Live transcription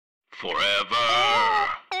Forever.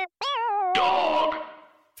 Dog.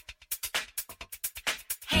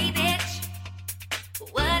 Hey bitch,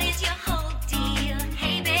 what is your whole deal?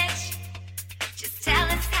 Hey bitch, just tell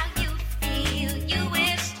us how you feel. You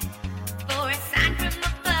wished for a sign from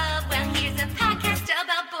above. Well, here's a podcast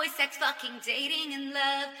about boy sex, fucking, dating, and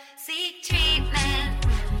love. Seek treatment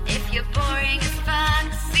if you're boring as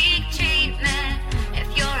fuck. Seek treatment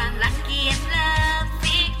if you're unlucky in love.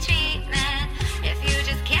 Seek treatment if you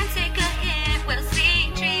just can't take a hint. Well,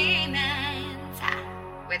 seek treatment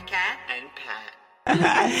with Kat And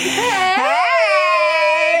Pat. Hey!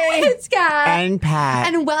 It's Kat. And Pat.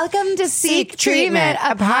 And welcome to Seek Treatment,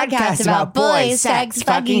 a podcast about boys, sex,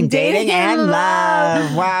 fucking, dating, and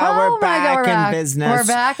love. Wow, Oh we're my God, back in business. We're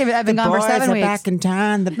back. I've been gone for 7 weeks. The boys are back in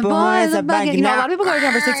town. The boys are back in You know, a lot of people go to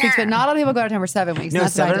town for 6 weeks, but not a lot of people go to town for 7 weeks. No,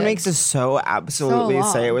 That's what I 7 did. weeks is so absolutely, So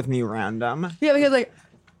long. say it with me, random. Yeah, because like,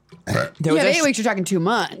 There was 8 weeks, you're talking 2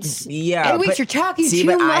 months. Yeah. 8 weeks, but- you're talking see, 2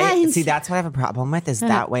 but months. See, that's what I have a problem with, is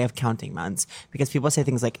that way of counting months. Because people say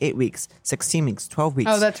things like 8 weeks, 16 weeks, 12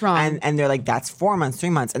 weeks. Oh, that's wrong. And they're like, that's 4 months, 3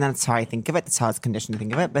 months. And that's how I think of it. That's how it's conditioned to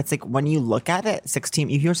think of it. But it's like, when you look at it,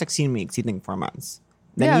 you hear 16 weeks, you think 4 months.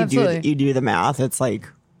 Then Yeah, you absolutely. you do the math, it's like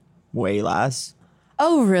way less.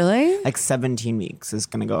 Oh, really? Like 17 weeks is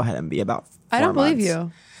going to go ahead and be about 4 I don't believe months.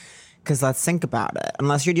 you. Because let's think about it.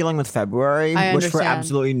 Unless you're dealing with February, I which for understand.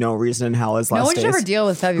 absolutely no reason in hell is less No one days. should ever deal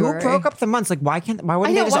with February. Who broke up the months? Like, why wouldn't I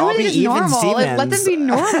they know, just why all would be they just even normal? Stevens? Like, let them be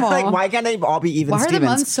normal. Like, why can't they all be even Why are the Stevens?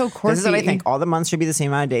 months so This is what I quirky? think. All the months should be the same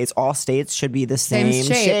amount of days. All states should be the same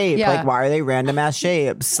shape. yeah. Like, why are they random ass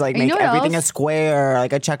shapes? Like, You make know what everything else? a square,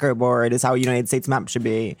 like a checkerboard is how a United States map should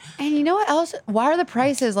be. And you know what else? Why are the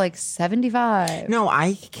prices like 75? No,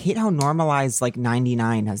 I hate how normalized like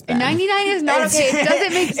 99 has been. 99 is not okay. It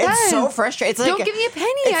doesn't make sense. It's so frustrating. It's like, Don't give me a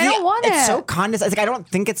penny. I don't want it. It's so condescending. It's like, I don't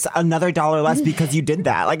think it's another dollar less because you did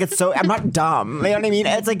that. Like, it's so, I'm not dumb. You know what I mean?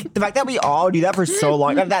 It's like the fact that we all do that for so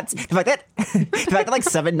long. That's the fact that like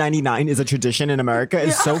 $7.99 is a tradition in America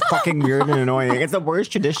is so fucking weird and annoying. It's the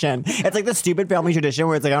worst tradition. It's like the stupid family tradition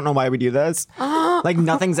where it's like, I don't know why we do this. Like,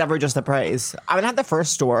 nothing's ever just the price. I'm gonna have the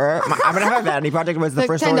first store. I'm gonna have a vanity project. Was the Like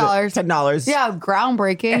first $10. store $10? Yeah,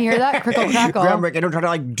 groundbreaking. Hear that? Crickle crackle. Groundbreaking. Don't try to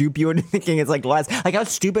like dupe you into thinking it's like less. Like, how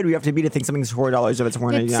stupid we have to be to think something's $4 if it's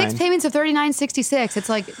 $4.99. It's 6 payments of $39.66. It's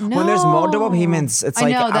like, no. When there's multiple payments, it's I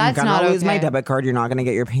like, know, I'm that's gonna not lose my okay. debit card. You're not gonna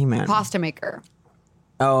get your payment. Pasta maker.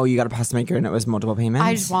 Oh, you got a pasta maker and it was multiple payments.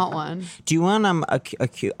 I just want one. Do you want a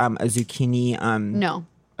zucchini? No.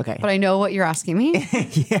 Okay. But I know what you're asking me.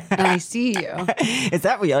 Yeah. And I see you. Is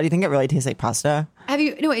that real? Do you think it really tastes like pasta? Have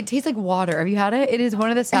you? No, it tastes like water. Have you had it? It is one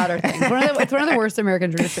of the sadder things. It's one of the worst American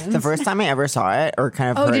traditions. The first time I ever saw it, or kind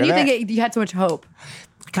of Oh, heard did you of think you had so much hope?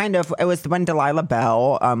 Kind of. It was when Delilah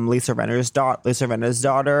Bell, Lisa Rinna's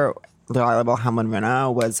daughter, Delilah Bell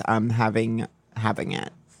Hamlin-Rinna was having it,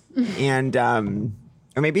 and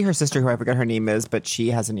or maybe her sister, who I forget her name is, but she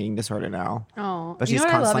has an eating disorder now. Oh, but you she's know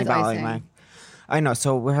what I love constantly is battling icing. I know.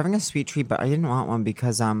 So we're having a sweet treat, but I didn't want one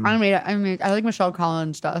because I like Michelle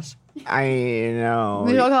Collins does. I know.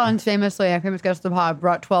 Michelle Collins famously, a famous guest of the pod,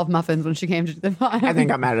 brought 12 muffins when she came to the pod. I think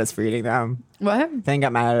got mad at us for eating them. What? I think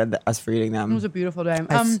got mad at us for eating them. It was a beautiful day.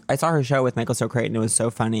 I saw her show with Michael Socrate and it was so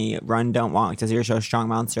funny. Run, Don't Walk does your show Strong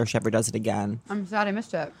Monster. Shepherd does it again. I'm sad I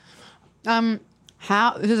missed it.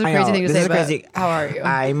 This is a I crazy know, thing to this say, is but crazy. how are you?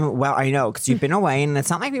 I know, because you've been away, and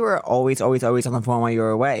it's not like we were always on the phone while you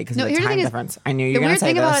were away because No, of the here's the time thing is- difference. I knew you the were going to weird say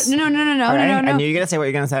thing about this. it, no, All right? no. I knew you were going to say what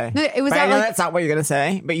you're going to say. No, it was but that, I know like- that's not what you're going to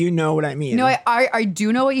say, but you know what I mean. No, I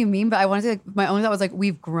do know what you mean, but I want to say like, my only thought was like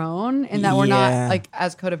we've grown and that we're not Yeah. like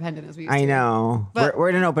as codependent as we used to. I know. But- we're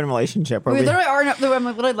in an open relationship. Where We literally are. I'm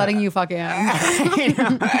literally letting you fuck in.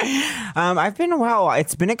 I've been,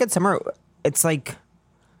 it's been a good summer. It's like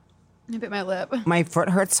I bit my lip. my foot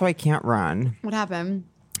hurts, so I can't run. What happened?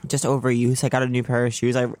 Just overuse. I got a new pair of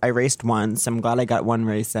shoes. I raced once. I'm glad I got one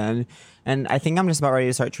race in. And I think I'm just about ready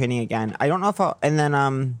to start training again. I don't know if I'll, and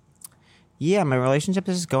then, yeah, my relationship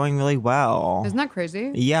is just going really well. Isn't that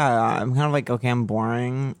crazy? Yeah, I'm kind of like, okay, I'm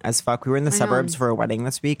boring as fuck. We were in the suburbs for a wedding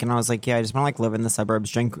this week, and I was like, yeah, I just want to like live in the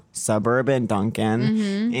suburbs, drink suburban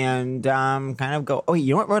Dunkin', and kind of go, oh,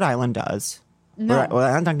 you know what Rhode Island does? No. Rhode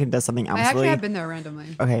Island Dunkin' does something I actually absolutely... have been there randomly.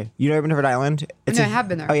 Okay, you never been to Rhode Island? No, I have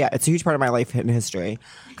been there. Oh yeah, it's a huge part of my life and history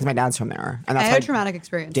because my dad's from there, and I that's had why a traumatic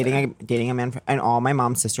experience. there. dating a man, and all my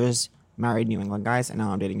mom's sisters married New England guys, and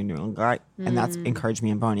now I'm dating a New England guy, and that's encouraged me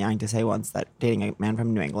in Boneyang to say once that dating a man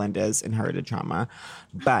from New England is inherited trauma.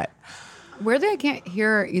 But Weirdly, I can't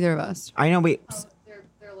hear either of us. I know we.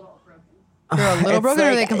 They're a little broken. They're a little It's broken, or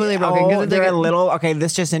are they completely broken? 'Cause Oh, it's they're like a little. Okay,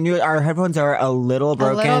 this just in. Our headphones are a little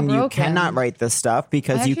broken. You broken. cannot write this stuff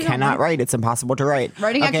because you actually don't cannot like write. It's impossible to write.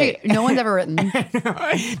 writing. Okay. Actually, no one's ever written.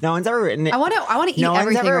 No one's ever written it. I want to eat No one's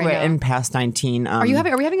everything ever right written now. past 19. Are we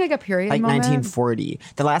having like a period like moment? 1940?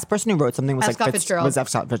 The last person who wrote something was F. like Scott Fitzgerald. Was F.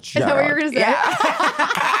 Scott Is Fitzgerald. that what you were gonna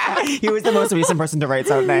say? He was the most recent person to write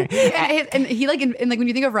something. And he like in like when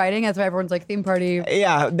you think of writing, that's why everyone's like theme party.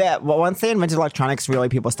 Yeah, once they invented electronics, really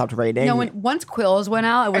people stopped writing. No, once Quills went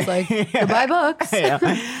out, it was like goodbye books.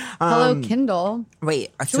 Hello Kindle.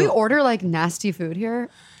 Wait, Should we order like nasty food here?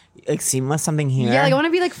 like Seamless something here? Yeah, like I want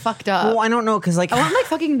to be like fucked up. Well, I don't know because like I want like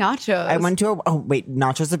fucking nachos. I went to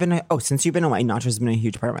nachos have been since you've been away, nachos have been a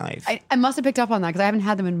huge part of my life. I must have picked up on that because I haven't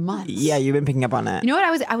had them in months. Yeah, you've been picking up on it. You know what?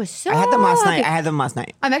 I was so. I had them last night. lucky. I had them last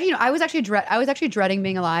night. I'm actually. I was actually dreading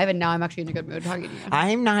being alive, and now I'm actually in a good mood talking to you.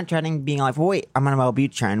 I'm not dreading being alive. Well, wait, I'm on a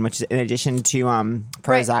Wellbutrin, which is in addition to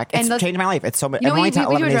Prozac. And It's changed my life. It's so much. You know, I'm we only should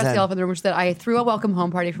 11 days address in. the elephant in the room, which is that I threw a welcome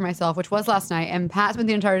home party for myself, which was last night, and Pat spent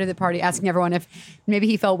the entirety of the party asking everyone if maybe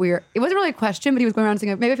he felt weird. It wasn't really a question, but he was going around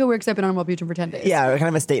saying, maybe I feel weird because I've been on Wellbutrin for 10 days. Yeah, kind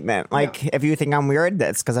of a statement. Like, if you think I'm weird,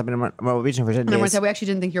 that's because I've been on Wellbutrin for 10 And everyone days. said, we actually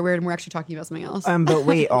didn't think you're weird, and we're actually talking about something else. But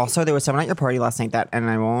wait, also there was someone at your party last night that, and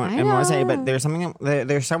I won't say, but there's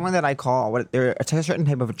someone that I call they're a certain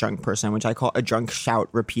type of a drunk person, which I call a drunk shout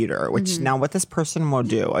repeater. Which now what this person will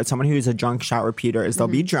do, someone who's a drunk shout repeater, is they'll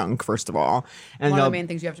be drunk first of all, and One of the main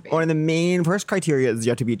things you have to be. One of the main first criteria is you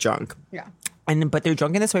have to be drunk. Yeah. But they're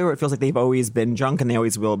drunk in this way where it feels like they've always been drunk and they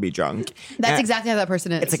always will be drunk. That's And exactly how that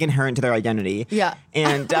person is. it's like inherent to their identity. Yeah.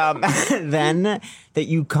 And then that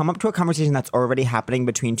you come up to a conversation that's already happening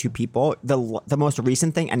between two people. The most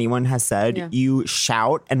recent thing anyone has said, you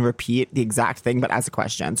shout and repeat the exact thing, but as a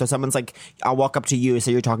question. So someone's like, I'll walk up to you, so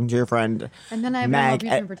you're talking to your friend And then I've been Meg, on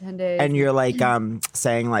Wellbutrin for 10 days. and you're like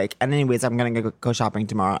saying like, and anyways, I'm gonna go shopping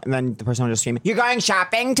tomorrow. And then the person will just scream, "You're going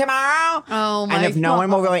shopping tomorrow?" Oh my And if no God.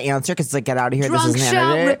 one will really answer because it's like, get out of here. Drunk this isn't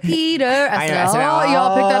shout it. repeater. I said, I said,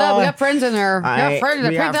 y'all picked that up. We got friends in there.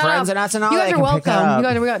 We got friends in us and all You that guys can are pick that welcome.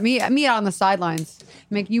 up. We got me out on the sidelines.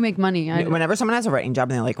 You make money. Whenever someone has a writing job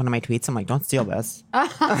and they like one of my tweets, I'm like, don't steal this. I'm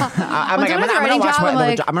When like, someone has a I'm gonna writing watch job, I'm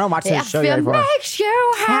like, I'm gonna watch this show if you're it for. makes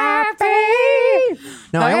you happy.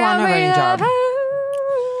 No, I want a writing job.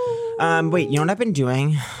 job. Wait, you know what I've been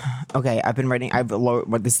doing? Okay, I've been writing.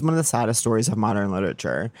 This is one of the saddest stories of modern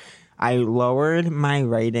literature. I lowered my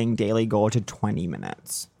writing daily goal to 20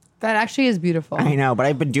 minutes. That actually is beautiful. I know, but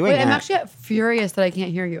I've been doing Wait, it. I'm actually furious that I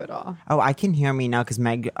can't hear you at all. Oh, I can hear me now because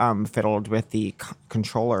Meg fiddled with the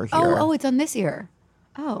controller here. Oh, it's on this ear.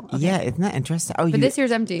 Oh, okay. Yeah, isn't that interesting? Oh, But this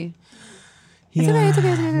ear's empty. yeah. It's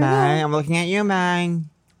okay. Meg, I'm looking at you, Meg.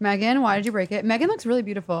 Megan, why did you break it? Megan looks really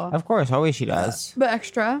beautiful, Of course, always she does. but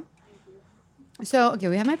extra. So, okay,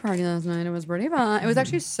 we had my party last night. It was pretty fun. It was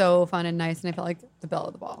actually so fun and nice, and I felt like the belle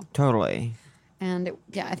of the ball. Totally. And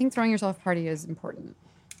I think throwing yourself a party is important.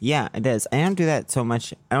 Yeah, it is. I don't do that so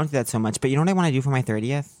much. But you know what I want to do for my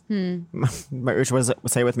 30th? Which was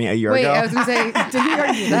say with me a year Wait, ago. I was going to say, didn't you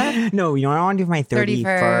already do that? No, you know what I want to do for my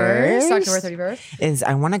 31st? October 31st. Is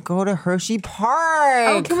I want to go to Hershey Park.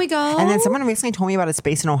 Oh, can we go? And then someone recently told me about a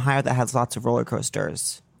space in Ohio that has lots of roller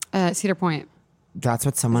coasters. Cedar Point. That's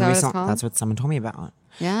what someone Is that what it's recently. called? That's what someone told me about.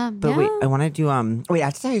 Yeah. But wait, I want to do wait, I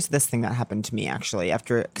have to tell you this thing that happened to me actually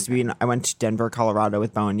after because I went to Denver, Colorado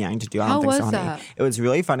with Bo and Yang to do I How Don't Think So was Honey. that? It was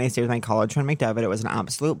really funny. I stayed with my college friend McDevitt. It was an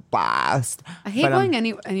absolute blast. I hate going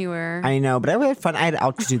anywhere. I know, but I had fun. I had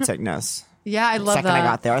altitude sickness. Yeah, I love Second that. I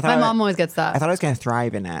got there, I thought My mom always gets that. I thought I was going to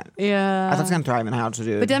thrive in it. Yeah. I thought I was going to thrive in high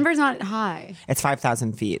altitude. But Denver's not high. It's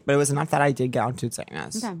 5,000 feet, but it was enough that I did get altitude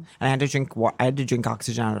sickness. Okay. And I had to drink. I had to drink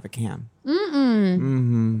oxygen out of a can.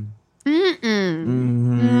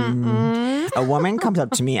 A woman comes up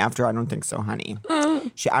to me after I Don't Think So, Honey.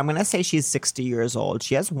 I'm going to say she's 60 years old.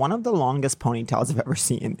 She has one of the longest ponytails I've ever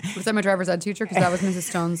seen. Was that my driver's ed teacher? Because that was Mrs.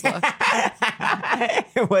 Stone's look.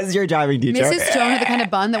 It was your driving teacher. Mrs. Stone had the kind of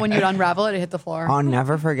bun that when you'd unravel it, it hit the floor. I'll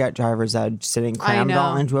never forget driver's ed sitting crammed know.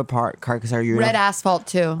 all into a car because Red asphalt,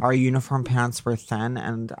 too. our uniform pants were thin,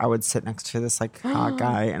 and I would sit next to this like hot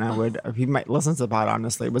guy, and I would he might listen to the pod.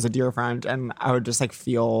 Honestly, was a dear friend, and I would just like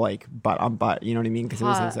feel like butt on butt. You know what I mean? Because it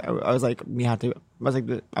was like, I was like we had to. I was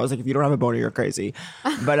like if you don't have a boner, you're crazy.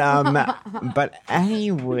 But but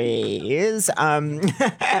anyways,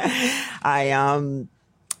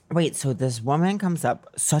 Wait, so this woman comes up,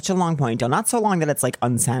 such a long ponytail, not so long that it's like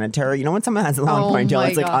unsanitary. You know when someone has a long ponytail,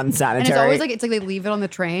 it's like unsanitary. And it's always like they leave it on the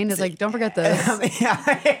train. It's like, don't forget this. It's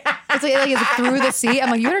like it's through the seat. I'm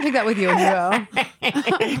like, you better take that with you when you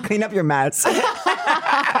go. Clean up your mess.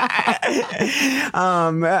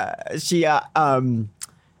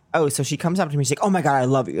 oh, so she comes up to me. She's like, oh my God, I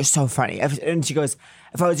love you. You're so funny. And she goes,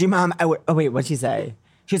 if I was your mom, I would. Oh, wait, what'd she say?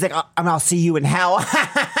 She was like, I'll see you in hell.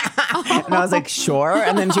 And I was like, sure.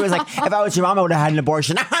 And then she was like, if I was your mom, I would have had an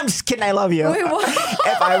abortion. I'm just kidding. I love you. Wait, what?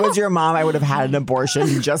 If I was your mom, I would have had an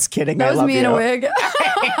abortion. Just kidding. That I was love me you. in a wig.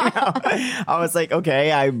 I was like,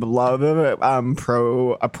 okay, I love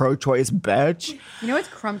a pro-choice bitch. You know what's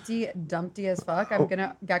crumpty, dumpty as fuck? I'm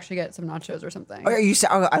gonna actually get some nachos or something.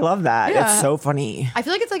 Oh, I love that. Yeah. It's so funny. I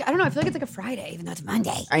feel like it's like, I don't know, I feel like it's like a Friday, even though it's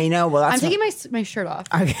Monday. I know. Well, that's I'm taking my shirt off.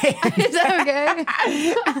 Okay. Is that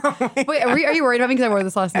okay? Wait, are you worried about me because I wore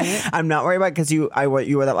this last night? I'm not worried about because you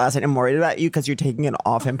wore that last night. I'm worried about you because you're taking it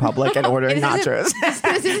off in public and ordering nachos This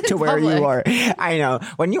isn't to where public. you are. I know.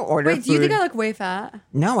 When you order Wait, food, do you think I look way fat?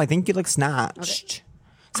 no, I think you look snatched.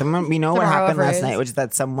 Someone, we know what Tomorrow happened last phrase. night, which is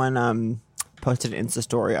that someone posted an Insta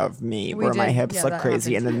story of me We where my did. hips Yeah, look that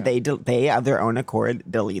crazy, and happened then too. they of their own accord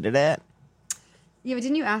deleted it. Yeah, but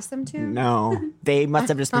didn't you ask them to? No, they must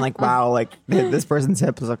have just been like, "Wow, like this person's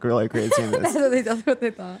hips look really crazy." In That's this. what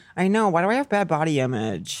they thought. I know. Why do I have bad body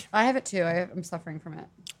image? I have it too. I'm suffering from it.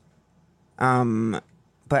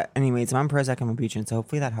 But anyways, I'm on Prozac and Wellbutrin, so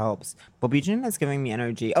hopefully that helps. Wellbutrin is giving me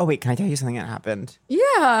energy. Oh wait, can I tell you something that happened?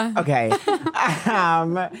 Yeah. Okay.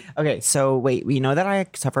 Okay. So wait, we know that I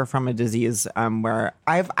suffer from a disease where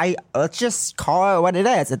I let's just call it what it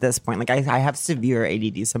is at this point. Like I have severe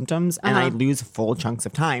ADD symptoms, and I lose full chunks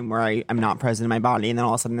of time where I am not present in my body, and then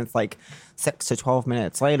all of a sudden it's like 6 to 12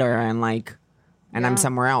 minutes later, and I'm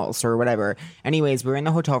somewhere else or whatever. Anyways, we were in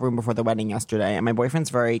the hotel room before the wedding yesterday, and my boyfriend's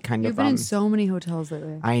very kind You've of been in so many hotels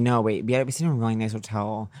lately. I know. Wait, we stayed in a really nice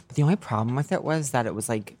hotel, but the only problem with it was that it was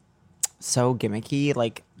like so gimmicky.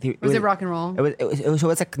 Like, Was it rock and roll? It was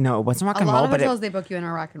like no, it wasn't rock A and lot roll, of but hotels they book you in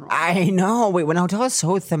are rock and roll. I know. Wait, when a hotel is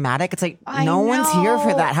so thematic, it's like I no one's here for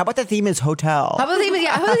know. that. How about the theme is hotel? How about the theme?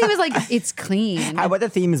 Yeah, how about the theme is like it's clean. How about the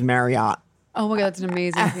theme is Marriott? Oh my god, that's an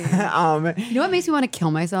amazing theme. You Um, know what makes me want to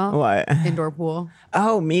kill myself? what? Indoor pool.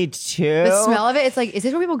 Oh, me too. The smell of it. It's like, is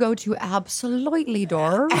this where people go to? Absolutely,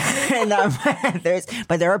 door. And,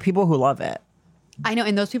 but there are people who love it. I know,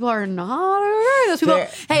 and those people are not. Those people. They're-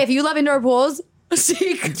 Hey, if you love indoor pools,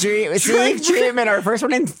 seek. Seek treatment. Our first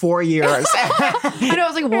one in 4 years. I know. I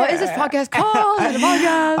was like, what is this podcast called? Is it a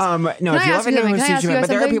podcast? No, Can if I you ask love you it, something? Can I ask you guys but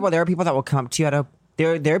there something? are people that will come up to you at a.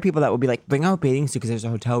 There are people that will be like, bring out a bathing suit because there's a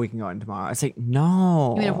hotel we can go in tomorrow. It's like,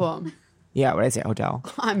 no. You mean a pool? Yeah, what did I say? Hotel.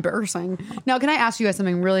 I'm embarrassing. Now, can I ask you guys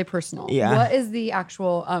something really personal? Yeah. What is the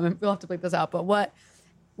actual? We'll have to bleep this out. But what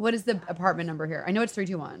is the apartment number here? I know it's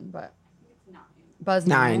 321, but Buzz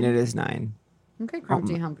 9. It is 9. Okay,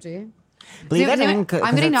 Crumpty Humpty. Believe Does that anyone-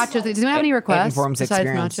 I'm getting nachos. Does anyone have any requests informs besides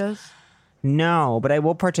experience. nachos? No, but I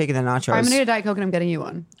will partake in the nachos. I'm gonna get a Diet Coke and I'm getting you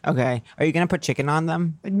one. Okay. Are you gonna put chicken on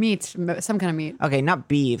them? Meat, some kind of meat. Okay, not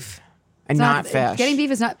beef. And It's not fish. Getting beef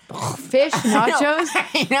is not fish nachos.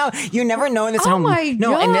 I know. You never know in this Oh town. my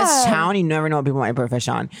No, in this God. town, you never know what people might put fish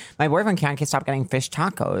on. My boyfriend can't stop getting fish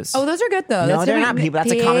tacos. Oh, those are good though. no, That's they're not different- people.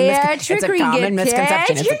 That's a common, it's a Patrick common Regan,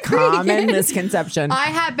 misconception. It's a Patrick common Regan. misconception. I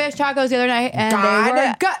had fish tacos the other night and they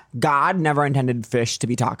were good. God never intended fish to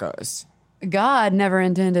be tacos. God never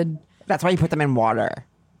intended, That's why you put them in water.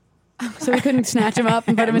 so we couldn't snatch them up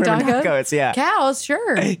and put them in Put 'em in tacos. tacos, yeah. Cows,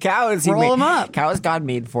 sure. Cows, Roll 'em up. Cows God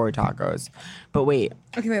made for tacos. But wait,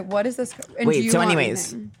 Okay, wait. What is this? And do wait. you So, want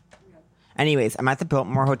anyways, anything? I'm at the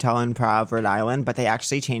Biltmore Hotel in Prague, Rhode Island, but they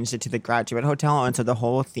actually changed it to the Graduate Hotel, and so the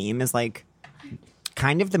whole theme is like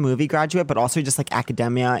kind of the movie Graduate, but also just like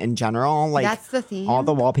academia in general. Like That's the theme? All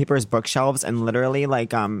the wallpapers, bookshelves, and literally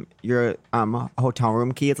like your hotel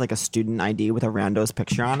room key. It's like a student ID with a rando's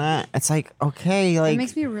picture on it. It's like okay, like It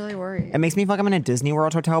makes me really worried. it makes me feel like I'm in a Disney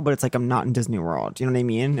World hotel, but it's like I'm not in Disney World. You know what I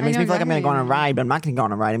mean? It makes know me feel like I'm going exactly to go on a what you mean. ride, but I'm not going to go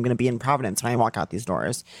on a ride. I'm going to be in Providence when I walk out these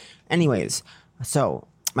doors. Anyways, so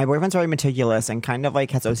my boyfriend's very meticulous and kind of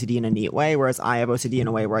like has OCD in a neat way, whereas I have OCD in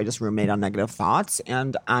a way where I just ruminate on negative thoughts.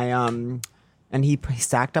 And and he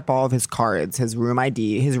stacked up all of his cards, his room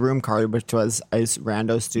ID, his room card, which was his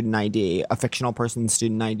rando student ID, a fictional person's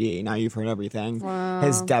student ID. Now you've heard everything.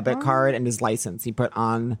 His debit card and his license he put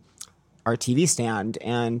on our TV stand,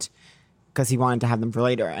 and because he wanted to have them for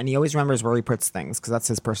later. And he always remembers where he puts things because that's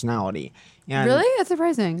his personality. And Really? That's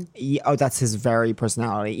surprising. that's his very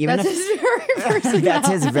personality. Even That's if his very personality. that's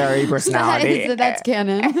his very personality. That's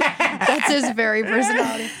canon. That's his very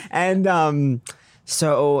personality. And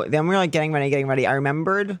so then we were like getting ready. I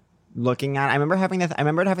remembered having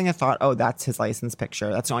the thought, oh, that's his license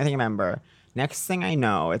picture. That's the only thing I remember. Next thing I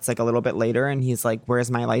know, it's like a little bit later and he's like, where's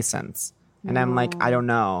my license? And I'm like, I don't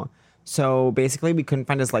know. So basically we couldn't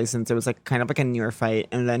find his license. It was like kind of like a near fight.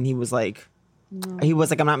 And then he was like,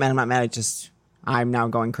 I'm not mad. I'm now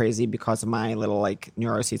going crazy because of my little like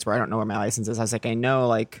neuro seats where I don't know where my license is. I was like, I know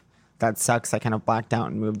like that sucks. I kind of blacked out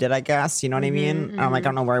and moved it, I guess. You know what I mean? And I'm like, I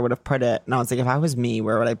don't know where I would have put it. And I was like, if I was me,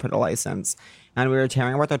 where would I put a license? And we were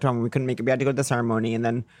tearing apart the tour. We couldn't make it. We had to go to the ceremony. And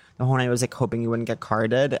then the whole night I was like hoping you wouldn't get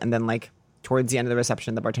carded. And then like towards the end of the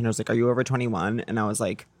reception, the bartender was like, are you over 21? And I was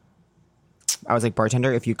like,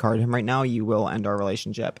 bartender, if you card him right now, you will end our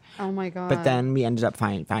relationship. Oh my God. But then we ended up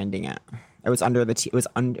finding it. It was under the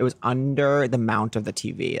it was under the mount of the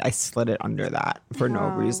TV. I slid it under that for no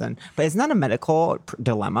reason. But it's not a medical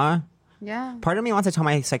dilemma. Yeah. Part of me wants to tell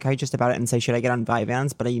my psychiatrist about it and say, should I get on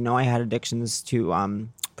Vyvanse? But I had addictions to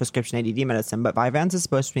prescription ADD medicine. But Vyvanse is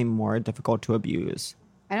supposed to be more difficult to abuse.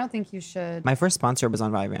 I don't think you should. My first sponsor was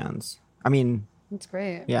on Vyvanse. I mean, It's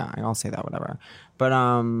great. yeah, I'll say that, whatever. But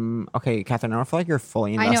okay, Catherine, I don't feel like you're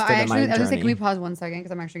fully I invested know. I in my was gonna say, journey. can we pause 1 second?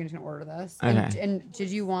 Because I'm actually going to order this. Okay. And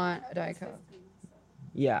did you want a Diet Coke?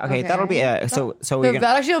 Yeah, okay, that'll be it. So we're gonna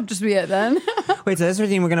that actually will just be it then. wait. So this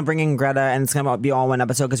routine, we're gonna bring in Greta, and it's gonna be all one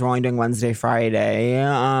episode because we're only doing Wednesday, Friday.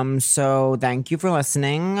 So thank you for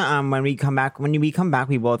listening. When we come back,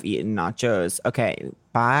 we will have eaten nachos. Okay,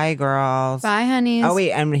 bye, girls. Bye, honeys. Oh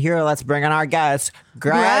wait, and here, let's bring in our guest,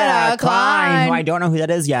 Greta Kline, who I don't know who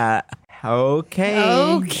that is yet. Okay.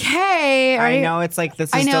 Okay. I know it's like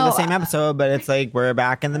this is still the same episode, but it's like we're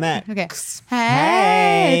back in the mix. Okay.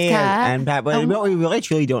 Hey, Hey, it's Kat. and Pat, but we really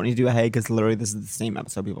truly don't need to do a hey because literally this is the same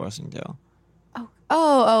episode people are listening to.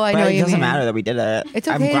 Oh, I know But what it you doesn't mean. matter that we did it. It's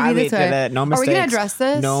I'm okay to glad be we this did way. it. No Are we mistakes. gonna address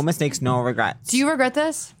this? No mistakes, no regrets. Do you regret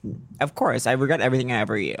this? Of course, I regret everything I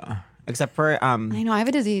ever eat, except for I know. I have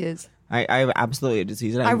a disease. I have absolutely a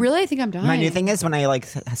disease. I really think I'm dying. My new thing is when I like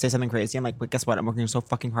say something crazy, I'm like, but guess what? I'm working so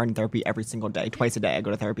fucking hard in therapy every single day, twice a day. I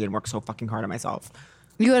go to therapy and work so fucking hard on myself.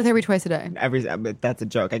 You go to therapy twice a day. That's a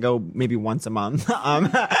joke. I go maybe once a month.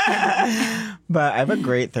 But I have a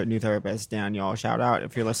great new therapist, Daniel. Shout out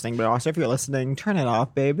if you're listening. But also if you're listening, turn it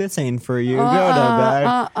off, babe. This ain't for you. Go to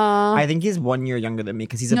bed. I think he's 1 year younger than me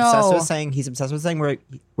because he's obsessed with saying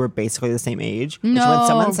we're basically the same age. Which No. when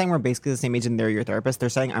someone's saying we're basically the same age and they're your therapist, they're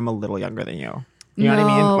saying I'm a little younger than you. You know what I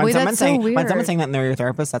mean? No. When Wait, someone's that's so saying when weird. someone's saying that and they're your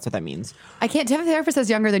therapist, that's what that means. I can't. To have a therapist that's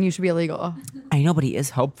younger than you should be illegal. I know, but he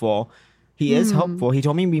is helpful. He is helpful. He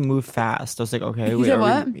told me we move fast. I was like, okay. He said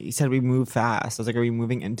what? He said we move fast. I was like, are we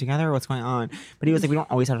moving in together? What's going on? But he was like, we don't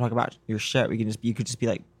always have to talk about your shit. You could just be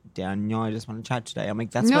like, Daniel, I just want to chat today. I'm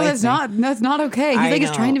like, that's No, what I that's think. not. That's not okay. He's I like he's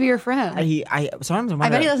know. trying to be your friend. Sometimes I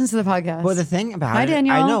bet he listens to the podcast. Well, the thing about Hi, it,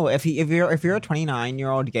 Daniel. I know if you're a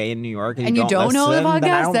 29-year-old gay in New York and you don't know the listen,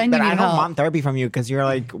 podcast, then you I need don't help. want therapy from you because you're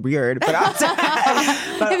like weird. But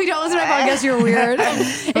if you don't listen to my podcast, you're weird.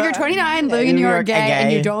 If you're 29, living in New York, gay,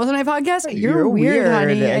 and you don't listen to my podcast, you're weird,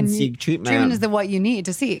 honey. and seek treatment. Treatment is what you need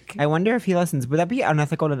to seek. I wonder if he listens. Would that be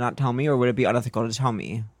unethical to not tell me, or would it be unethical to tell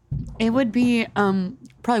me? It would be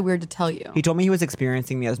probably weird to tell you. He told me he was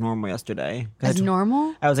experiencing me as normal yesterday. As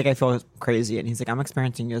normal? I was like, I feel crazy, and he's like, I'm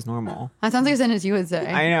experiencing you as normal. That sounds like a sentence you would say.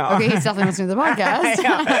 I know. Okay, he's definitely listening to the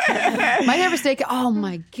podcast. My therapist, oh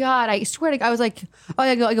my God, I swear to God, I was like,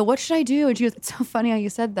 I go, what should I do? And she goes, it's so funny how you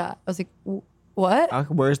said that. I was like,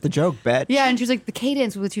 what? Where's the joke, bitch? Yeah, and she was like, the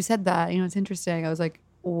cadence with which you said that, it's interesting. I was like,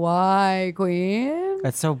 why, queen?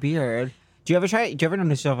 That's so weird. Do you ever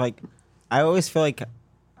notice yourself like, I always feel like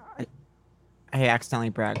I accidentally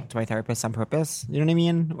brag to my therapist on purpose. You know what I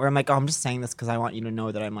mean? Where I'm like, oh, I'm just saying this because I want you to know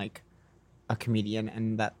that I'm like a comedian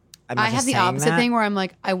and that I'm not I have just the saying opposite that. thing where I'm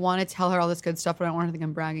like, I want to tell her all this good stuff, but I don't want her to think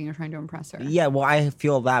I'm bragging or trying to impress her. Yeah, well, I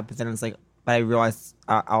feel that, but then it's like, but I realize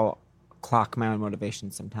I'll clock my own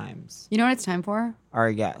motivation sometimes. You know what it's time for?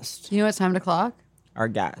 Our guest. You know what it's time to clock? Our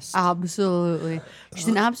guest. Absolutely. She's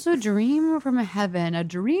an absolute dream from heaven. A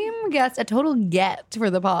dream gets a total get for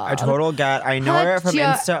the pod. A total get. I know her from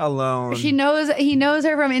Gotcha. Insta alone. He knows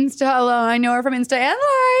her from Insta alone. I know her from Insta and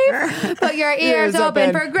live. Put your ears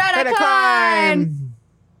open for Greta Kline.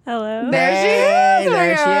 Hello. There she is.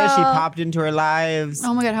 There she is. She girl. popped into our lives.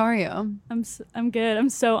 Oh my God, how are you? I'm good. I'm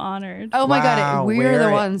so honored. Oh my Wow, God, we're the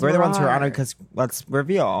ones. We're the ones who are are. honored because let's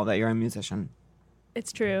reveal that you're a musician.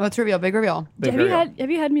 It's true. Let's reveal. Big reveal. Big have you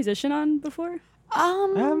reveal. had a musician on before?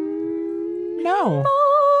 No.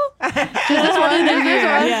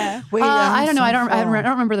 Yeah. Wait, I don't know. I don't so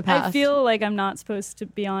remember the past. I feel like I'm not supposed to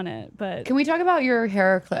be on it, but Can we talk about your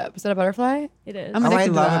hair clip? Is that a butterfly? it is. I'm Oh, I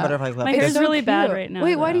addicted to love a that. butterfly clip. My It's hair's so really bad cute. right now.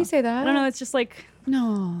 Wait, why do you though. say that? I don't know. It's just like,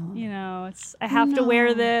 No. I have to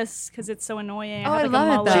wear this because it's so annoying. Oh, I I have love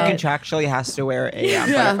it, like a though. She mullet. contractually has to wear a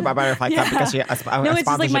Yeah. butterfly clip because she has a No, it's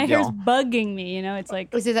just like my sponsorship hair's deal. bugging me. It's like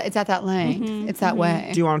It's at that length. It's that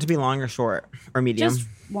way. Do you want it to be long or short or medium? just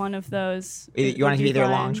one of those. You want it to be either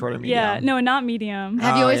long, short, or medium? Yeah, no, not medium.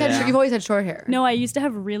 Have you always yeah. had? You've always had short hair. No, I used to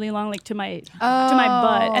have really long, like to my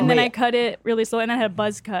butt, and then I cut it really slow, and then I had a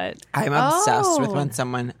buzz cut. I'm obsessed with Oh. when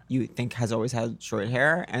someone you think has always had short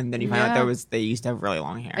hair, and then you find out Yeah. they used to have really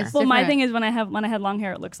long hair. It's Well, my different. thing is when I had long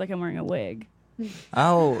hair, it looks like I'm wearing a wig,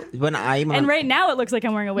 Oh, and right now it looks like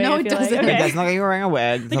I'm wearing a wig. No, I it feel doesn't. Like. It Okay. doesn't look like you're wearing a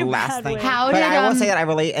wig. Like the a last bad thing. wig. How but did, I will say that I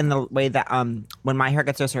relate in the way that when my hair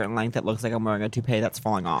gets to a certain length, it looks like I'm wearing a toupee that's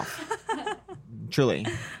falling off. Truly.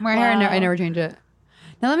 My hair, I Wow. never change it.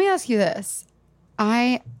 Now let me ask you this: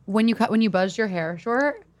 when you buzzed your hair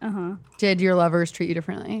short, did your lovers treat you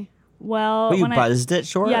differently? Well, Well, you when buzzed it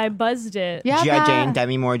short? Yeah, I buzzed it. Yeah, G.I. Pat. Jane,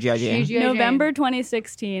 Demi Moore, G.I. Jane. G.I. Jane. November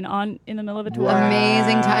 2016 in the middle of a tour. Wow.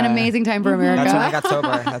 An amazing time for America. That's when I got sober.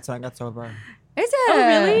 That's when I got sober. Is it? Oh,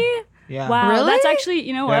 really? Yeah. Wow. Really? That's actually,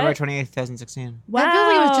 you know November what? 28th, 2016. Wow. That feels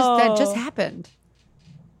like it was that just happened.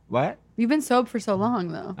 What? You've been sober for so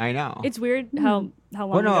long, though. I know. It's weird how long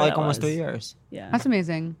well, no, ago like that almost was. 3 years. Yeah. That's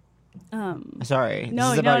amazing. Sorry. No,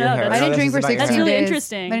 this is about no, your no, hair. that's- I didn't this drink is for about your 16 That's hair. really days.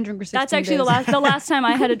 interesting. I didn't drink for 16 That's actually days. the last time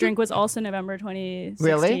I had a drink was also November 2016.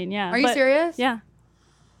 Really? Yeah. Are you But- serious? Yeah.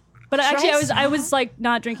 But actually, I was like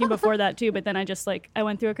not drinking before that too. But then I just like I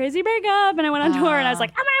went through a crazy breakup and I went on tour and I was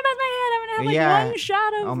like, I'm gonna buzz my head. I'm gonna have like Yeah. one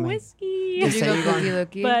shot of Oh my- whiskey. Did you So go you're going-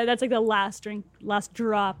 looky? But that's like the last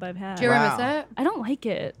drop I've had. Do you ever miss Wow. it? I don't like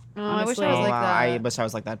it. Oh, I wish I honestly. was Oh, like wow. that. I wish I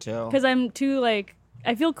was like that too. Because I'm too like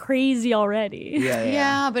I feel crazy already. Yeah, yeah.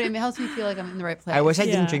 Yeah, but it helps me feel like I'm in the right place. I wish I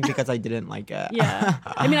Yeah. didn't drink because I didn't like it. Yeah.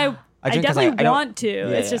 I mean, I drink 'cause definitely I don't- want to. Yeah,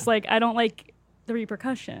 It's yeah. just like I don't like the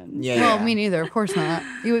repercussions. Yeah, Well, yeah. me neither. Of course not.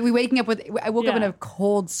 We waking up with. I woke up in Yeah. a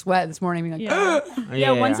cold sweat this morning, being like, Yeah.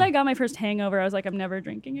 Yeah, Once yeah. I got my first hangover, I was like, I'm never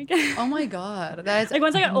drinking again. "Oh my god, that is." Like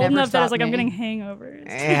once I got old never enough that I was stopped like, I'm me. getting hangovers.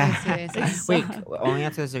 Yeah. I see. Wait, only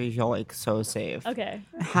answer this if you feel like so safe. Okay.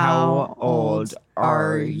 How old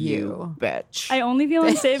are you, bitch? I only feel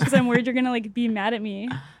unsafe because I'm worried you're gonna like be mad at me.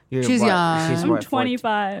 You're She's what? young. She's I'm what,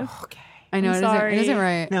 25. Okay. I know I'm it isn't. sorry. It isn't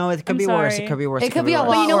right. No, it could I'm be worse. sorry. It could be worse. It could be a worse.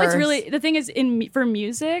 lot But you know what's worse. really the thing is for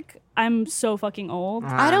music, I'm so fucking old.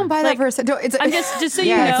 I don't buy that Like, for a second. It's I'm just so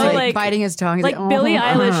Yeah, you it's know, like like biting his tongue. He's like "Oh." Billie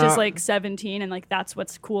Eilish is like 17, and like that's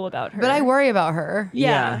what's cool about her. But I worry about her.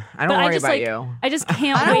 Yeah, I don't But worry just, about like, you. I just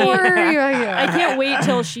can't I don't wait. worry about you. I can't wait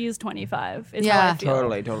till she's 25. Is how Yeah. I feel.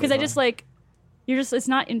 Totally. Because I just like it's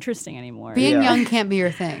not interesting anymore. Being Yeah. young can't be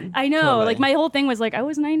your thing I know. Totally. Like my whole thing was like I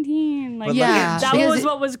was 19. Like But Yeah, that because- was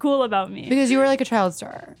what was cool about me. because you were like a child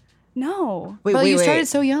star. No, Wait, But you started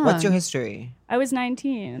so young. What's your history? I was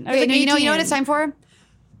 19. I was Okay, like no, you know 18. what it's time for?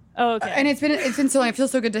 Oh, okay. And it's been so long. It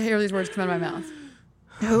feels so good to hear these words come out of my mouth.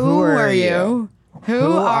 Who are you?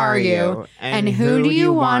 Who are you? And who do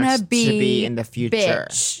you want to be in the future?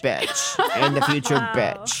 Bitch. Bitch. In the future,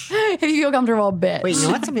 bitch. If you feel comfortable, bitch. Wait, you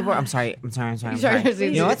know what some people? I'm sorry. Sorry,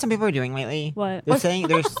 You know what some people are doing lately? What? They're saying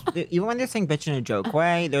even when they're saying bitch in a joke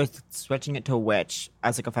way, they're switching it to witch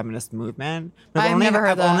as like a feminist movement. But I've never heard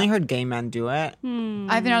I've that. only heard gay men do it.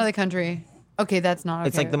 I've been out of the country. Okay, that's not okay.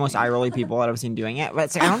 It's like the most eye rolly people that I've seen doing it. But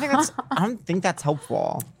it's like, I don't think that's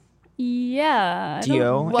helpful. Yeah. I Do you?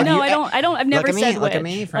 don't- If No, you- I don't. I've never look at me, said look at witch,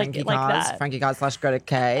 me, Frankie like Cos, that. Frankie Cos / Greta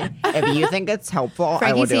K. If you think it's helpful, I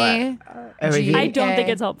Frankie will do C. it. If you- I don't Okay. think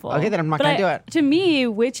it's helpful. Okay, then I'm not But gonna do it. To me,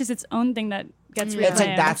 witch is its own thing that gets reclaimed. It's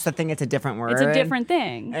like that's the thing. It's a different word. It's a different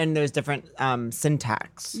thing. and there's different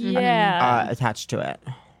syntax Yeah. attached to it.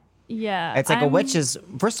 Yeah. It's like a witch is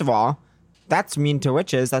first of all, that's mean to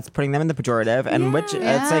witches. That's putting them in the pejorative, and witch. It's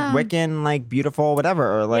Yeah. like Wiccan, like beautiful,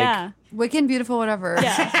 whatever, or like Yeah. Wiccan, beautiful, whatever.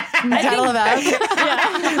 Yeah. The title of that.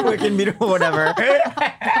 Wiccan, beautiful, whatever.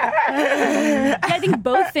 I think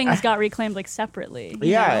both things got reclaimed like separately.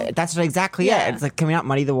 you Yeah, know? that's exactly Yeah. it. It's like, can we not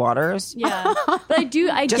muddy the waters? Yeah. But I Just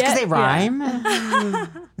because get they rhyme?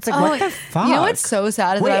 It's like, what the fuck? You know what's so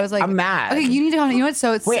sad is Wait, that I was like, I'm mad. Okay, you need to comment. You know what's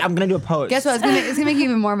so? Wait, I'm gonna do a post. Guess what? It's gonna make you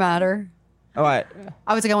even more madder. What?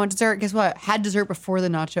 I was like, I want dessert. Guess what? Had dessert before the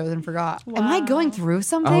nachos and forgot. Am I Wow. going through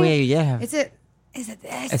something? Oh yeah. Is it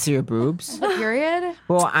this? I see your boobs. Period?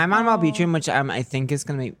 Well, I'm on Wellbutrin, which I think is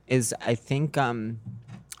gonna be I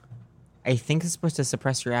think it's supposed to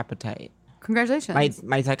suppress your appetite. Congratulations.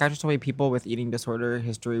 My psychiatrist told me people with eating disorder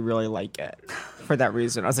history really like it for that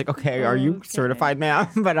reason. I was like, okay, are you certified, ma'am?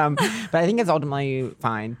 But I think it's ultimately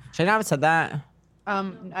fine. Should I not have said that?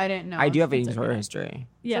 I didn't know. I do have eating disorder history.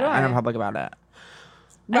 Yeah. do I. And I'm public about it.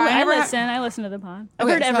 I Right. listen to the pod. I've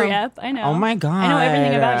Okay, heard every so- ep. I know. Oh my god. I know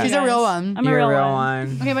everything about you She's a guys. real one. I'm You're a real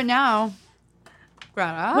one. Okay, but now,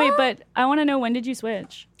 Greta. Wait, but I want to know when did you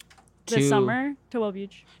switch? this summer to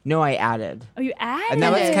Wellbeach? No, I added. Oh, you added? And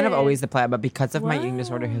that was kind of always the plan, but because of my eating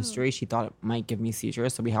disorder history, she thought it might give me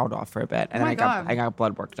seizures, so we held off for a bit. And then I got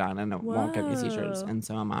blood work done, and it won't give me seizures, and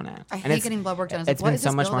so I'm on it. I and hate getting blood work done. It's been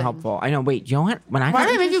so much more helpful. I know. Wait, you know what? Why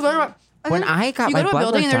did it make you go to? When I got my blood work done, you go to a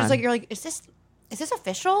building and they're just like, you're like, is this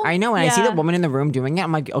official? I know, and I see the woman in the room doing it.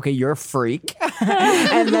 I'm like, okay, you're a freak.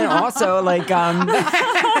 And then also, like,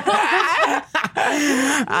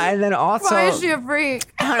 and then also, why is she a freak?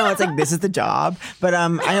 I don't know. It's like this is the job, but I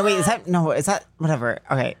know. Wait, is that whatever?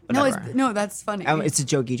 Okay, whatever. No, that's funny. It's a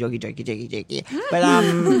jokey.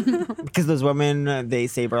 But because those women, they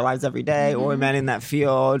save our lives every day, or men in that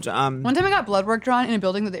field. One time I got blood work drawn in a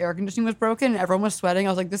building that the air conditioning was broken and everyone was sweating. I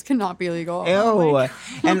was like, this cannot be legal. Ew.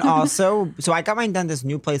 And also, so I got mine done this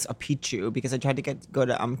new place, a Pichu, because I tried to go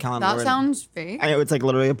to Kline. That sounds fake. It's like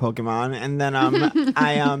literally a Pokemon, and then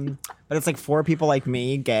but it's like 4 people like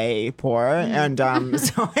me, gay, poor, and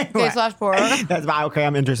so Gay/poor. That's okay.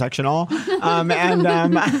 I'm intersectional, and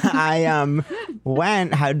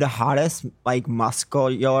I had the hottest like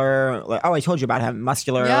muscular. I told you about him,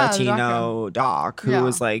 muscular Latino doc who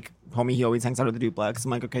was like. Homie, he always hangs out at the duplex.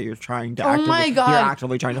 I'm like, okay, you're trying to. Oh my god! You're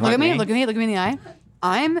actively trying to look at me. me. Look at me in the eye.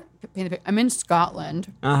 I'm in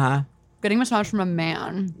Scotland. Getting massage from a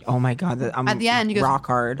man. Oh my god! At the end, he goes, rock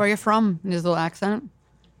hard. Where are you from? In his little accent.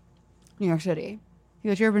 New York City. He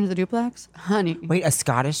goes, you ever been to the duplex? Honey. Wait, a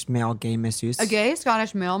Scottish male gay masseuse? A gay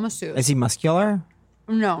Scottish male masseuse. Is he muscular?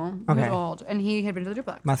 No. Okay. He was old. And he had been to the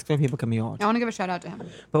duplex. Muscular people can be old. I want to give a shout out to him.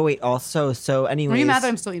 But wait, also, so anyways. Are you mad that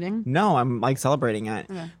I'm still eating? No, I'm like celebrating it.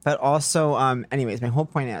 Okay. But also, anyways, my whole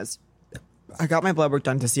point is, I got my blood work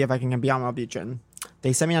done to see if I can be on Wellbeach.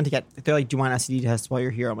 They sent me on they're like, do you want an STD test while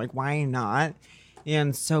you're here? I'm like, why not?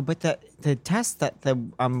 And so, but the test that the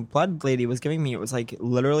blood lady was giving me, it was like,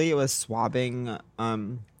 literally it was swabbing,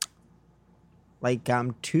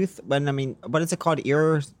 tooth, what is it called?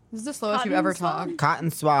 Ears? This is the slowest you've ever talked.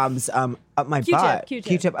 Cotton swabs up my butt.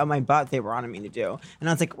 Q-tip up my butt they were wanting me to do. And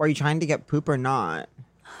I was like, are you trying to get poop or not?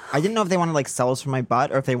 I didn't know if they wanted like cells from my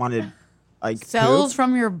butt or if they wanted like cells poop.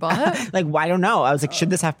 From your butt? Like, I don't know. I was like,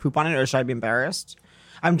 should this have poop on it or should I be embarrassed?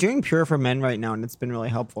 I'm doing Pure for Men right now and it's been really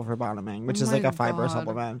helpful for bottoming, which is like a fiber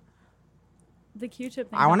supplement. The Q-tip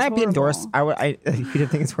thing. I want to be endorsed. The Q-tip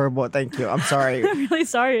thing is horrible. Thank you. I'm sorry. I'm really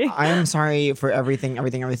sorry. I am sorry for everything.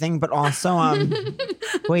 But also,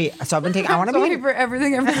 wait. So I've been taking. I want to be for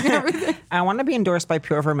everything. I want to be endorsed by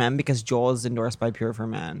Pure for Men because Joel is endorsed by Pure for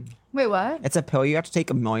Men. Wait, what? It's a pill you have to take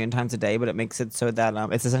 1,000,000 times a day, but it makes it so that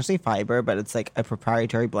it's essentially fiber, but it's like a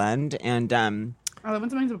proprietary blend, and I love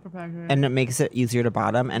when something's a proprietary. And it makes it easier to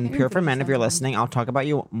bottom. And Pure for Men, if you're listening, I'll talk about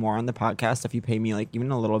you more on the podcast if you pay me like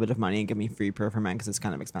even a little bit of money and give me free Pure for Men because it's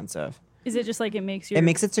kind of expensive. Is it just like it makes you? It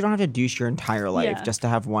makes it so you don't have to douche your entire life just to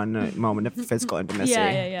have one moment of physical intimacy.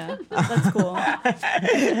 Yeah. That's cool.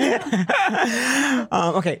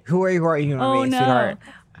 Okay, who are you Oh no, sweetheart?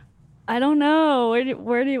 I don't know. Where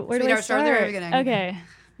do I start? Start at the very beginning. Okay.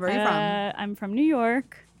 Where are you from? I'm from New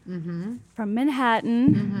York. Mm-hmm. From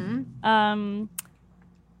Manhattan. Mm-hmm.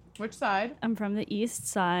 Which side? I'm from the East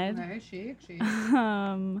Side. Very chic.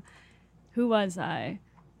 Who was I?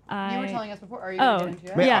 You were telling us before. Are you going to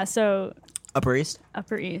get into it? Yeah. So Upper East. Yeah.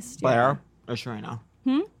 Blair or Sharina?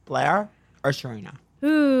 Blair or Sharina?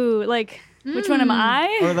 Ooh, like which one am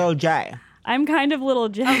I? Or Little J? I'm kind of Little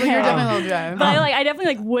J. You're definitely Little J. But I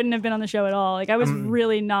definitely wouldn't have been on the show at all. Like I was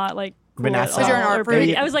really not like. Vanessa. Was you're an art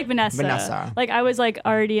freak? I was like Vanessa. Like I was like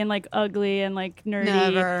arty and like ugly and like nerdy.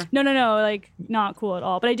 Never. No, like not cool at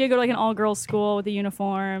all. But I did go to like an all-girls school with a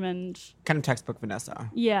uniform and kind of textbook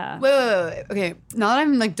Vanessa. Yeah. Wait. Okay. Now that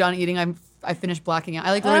I'm like done eating, I finished blacking out.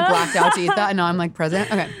 I like literally blacked out to eat that, and now I'm like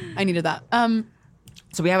present. Okay, I needed that.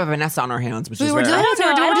 So we have a Vanessa on our hands, which is we're rare. dealing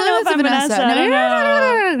with Vanessa.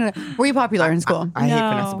 No. Were you popular in school? I hate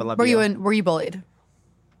Vanessa, but love Were you. Were you bullied?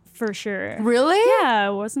 For sure. Really? Yeah,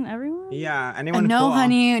 wasn't everyone? Yeah, anyone No, cool.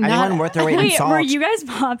 honey, anyone worth their weight in Wait, salt. were you guys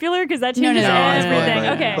popular? Because that changes everything.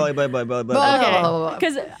 Okay. Bully. Because I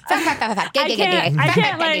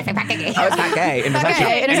can't like. I was not gay.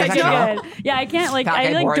 Intersectional. Yeah, I can't like. Fat I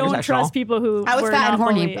gay, like more don't intersectional. trust people who. I was were fat not and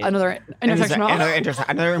horny. bullied. Another intersectional.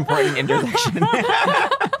 Another important intersection.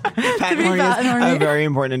 Fat and horny is a very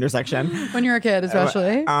important intersection. When you're a kid,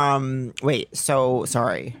 especially. Wait. So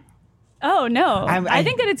sorry. Oh no, I I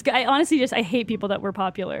think that it's. I honestly just I hate people that were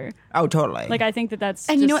popular. Oh, totally. Like I think that that's.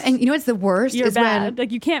 And just, you know what's the worst you're is bad. when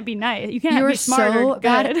Like you can't be nice. You can't you're be smart so or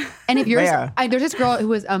bad. good. And if you're, Yeah. there's this girl who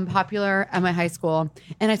was popular at my high school,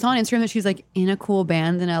 and I saw on Instagram that she's like in a cool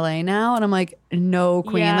band in LA now, and I'm like, no,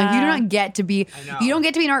 queen. Like you do Yeah. not get to be. know. You don't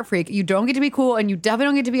get to be an art freak. You don't get to be cool, and you definitely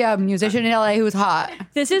don't get to be a musician in LA who's hot.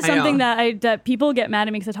 This is I know. something that people get mad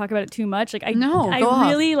at me because I talk about it too much. Like No, I go off.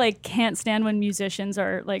 really like can't stand when musicians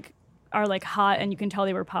are like hot and you can tell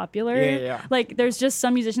they were popular. Yeah. Like there's just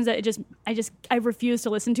some musicians that I refuse to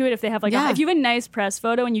listen to it if they have like Yeah. if you have a nice press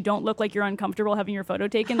photo and you don't look like you're uncomfortable having your photo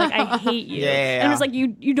taken. Like I hate you. Yeah. And I'm just like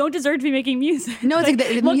you don't deserve to be making music. No, it's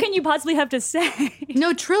like what can you possibly have to say?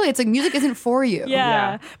 No, truly, it's like music isn't for you.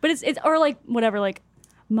 Yeah. But it's or like whatever like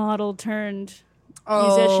model turned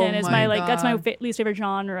Oh, musician is my my like that's my God. least favorite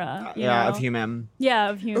genre. you yeah, know? of human. Yeah,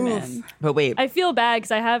 of human. But wait, I feel bad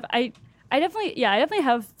because I definitely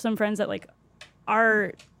have some friends that like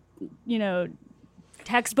are, you know,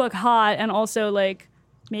 textbook hot and also like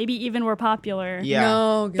maybe even were popular. yeah.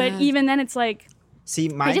 No, But God. even then it's like See,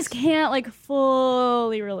 I just can't like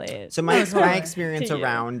fully relate. So my totally. experience To you.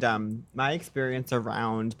 around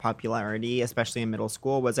popularity, especially in middle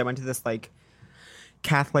school, was I went to this like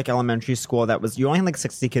Catholic elementary school that was you only had like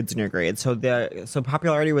 60 kids in your grade. So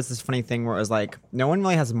popularity was this funny thing where it was like no one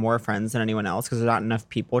really has more friends than anyone else because there's not enough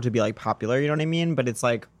people to be like popular. You know what I mean? But it's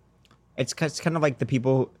like it's kind of like the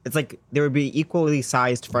people. It's like there would be equally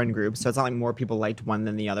sized friend groups. So it's not like more people liked one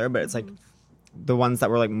than the other, but it's like. The ones that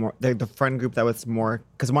were like more the friend group that was more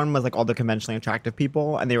because one was like all the conventionally attractive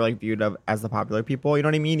people and they were like viewed as the popular people, you know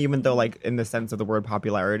what I mean, even though like in the sense of the word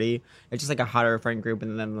popularity it's just like a hotter friend group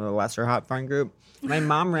and then the lesser hot friend group. My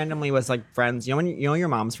mom randomly was like friends, you know when you know your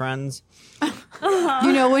mom's friends.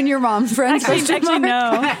 You know when your mom's friends. Actually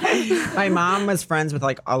no. My mom was friends with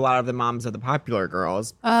like a lot of the moms of the popular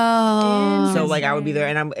girls. Oh, So like I would be there,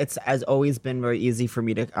 and it's has always been very easy for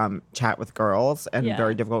me to chat with girls, and Yeah.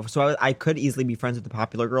 very difficult. So I could easily be friends with the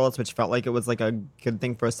popular girls, which felt like it was like a good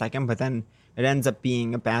thing for a second, but then it ends up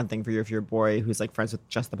being a bad thing for you if you're a boy who's like friends with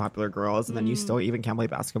just the popular girls, and then you still even can't play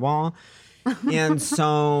basketball. And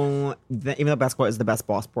so even though basketball is the best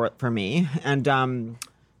ball sport for me, and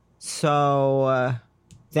so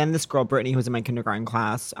then this girl Brittany, who was in my kindergarten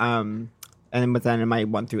class, and but then in my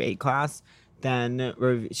 1 through 8 class.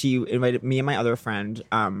 Then she invited me and my other friend,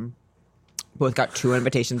 both got 2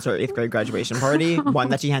 invitations to her 8th grade graduation party. One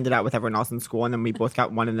that she handed out with everyone else in school, and then we both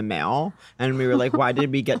got one in the mail. And we were like, why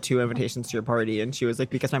did we get 2 invitations to your party? And she was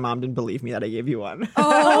like, because my mom didn't believe me that I gave you one.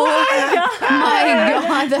 my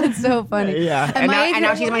God, that's so funny. Yeah. And And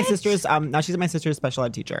now she's my sister's special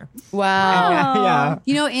ed teacher. Wow. Yeah.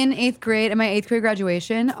 You know, in 8th grade, at my 8th grade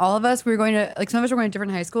graduation, all of us, we were going to, like, some of us were going to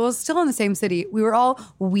different high schools, still in the same city. We were all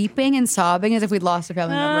weeping and sobbing as if we'd lost a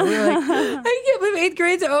family member. We were like, I can't believe 8th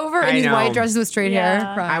grade's over. I In these know. white dresses with straight Yeah.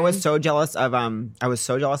 hair. crying. I was so jealous of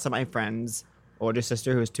my friend's older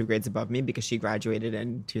sister who was 2 grades above me because she graduated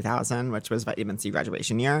in 2000, which was vitamin C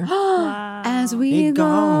graduation year. Wow. As we go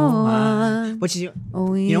on. Which is,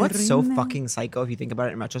 we you know what's so remember- fucking psycho if you think about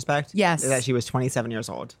it in retrospect? Yes. Is that she was 27 years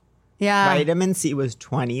old. Yeah. Vitamin C was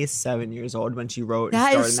 27 years old when she wrote and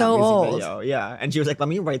That started is in so that music old. video. Yeah. And she was like, let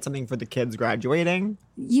me write something for the kids graduating.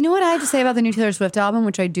 You know what I have to say about the new Taylor Swift album,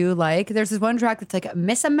 which I do like? There's this one track that's like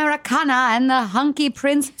Miss Americana and the Hunky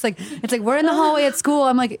Prince. It's like we're in the hallway at school.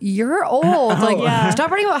 I'm like, you're old. Like, Yeah. stop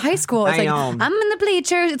writing about high school. It's I like know. I'm in the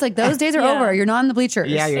bleachers. It's like those days are Yeah. over. You're not in the bleachers.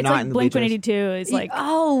 Yeah, you're It's not like in the Blink bleachers. 182 is like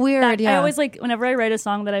Oh, weird. that, yeah. I always like whenever I write a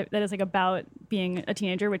song that is like about being a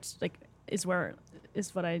teenager, which like is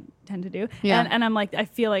what I tend to do. Yeah. And I'm like, I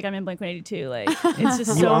feel like I'm in Blink 182. Like, it's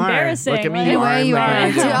just You so are. embarrassing. Look at me, like- in a you are way, in you Blink are.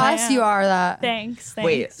 182. To I us, am. you are that. Thanks.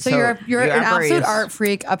 Wait, So you're you're an Upper absolute East. art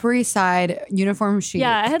freak, Upper East Side, uniform chic.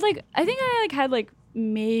 Yeah, I think I had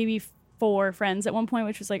maybe 4 friends at one point,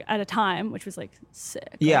 which was like at a time, which was like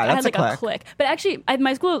sick. Yeah, Like, I that's had a like a clique. clique. But actually,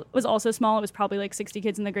 my school was also small. It was probably like 60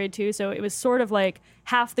 kids in the grade too. So it was sort of like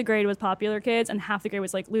half the grade was popular kids and half the grade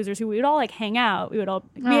was like losers who we would all like hang out. We would all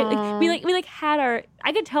we had our.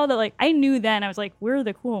 I could tell that like I knew then. I was like, we're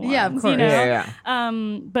the cool ones. Yeah, of You course. know? Yeah.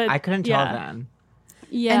 But I couldn't tell then.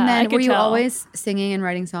 Yeah, And I then could were you tell. always singing and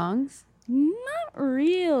writing songs? Not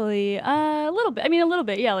really. A little bit. I mean, a little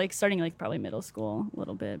bit. Yeah, like starting like probably middle school, a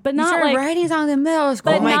little bit, but You not started like. writing songs in middle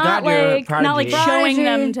school. But Oh my not God, you're a like not like prodigy. showing Prodigy.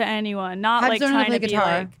 them to anyone. Not How'd like you learn how to trying to play be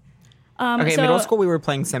guitar? like. Okay, so, middle school we were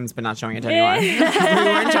playing Sims but not showing it to anyone. we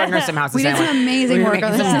weren't showing her some houses. We did some amazing we were work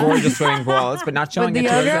on making some this. gorgeous swimming pools, but not showing With it the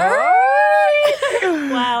to other.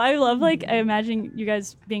 her. Wow, I love like I imagine you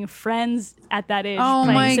guys being friends at that age Oh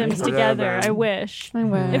playing my Sims God. together. I wish. I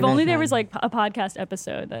wish. If only there was like a podcast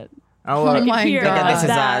episode that Oh, Oh my hear God. This Is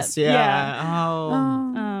that. Us. Yeah.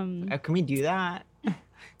 Oh. Can we do that?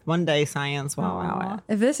 One day science will allow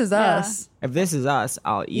it. If This Is Yeah. Us. If this is us,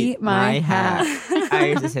 I'll eat, Eat my hat. I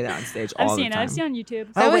used to say that on stage all I've the seen it. time. I've seen it on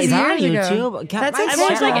YouTube. That Oh, wait, was is that on years ago. YouTube? Get That's my I've insane.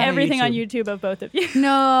 watched like shit everything on YouTube. YouTube of both of you.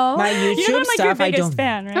 No. My YouTube You know, I'm like stuff, your I biggest don't.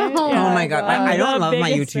 fan, right? Oh Oh my my god, God. I don't The love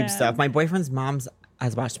my biggest YouTube fan. stuff. My boyfriend's mom's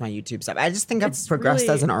has watched my YouTube stuff. I just think I've It's progressed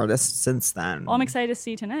really- as an artist since then. Well, I'm excited to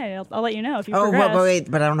see tonight. I'll let you know if you Oh, progress. wait,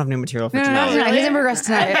 but I don't have new material for No, tonight. he hasn't progressed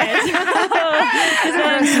tonight.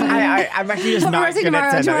 I'm actually just not Progressing good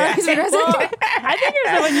at tomorrow. stand-up. He's progressing. I think your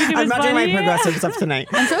stuff on YouTube I'm is not doing my funny. progressive stuff tonight.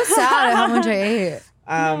 I'm so sad at how much I ate.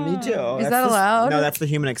 Me too. Is that allowed? No, that's the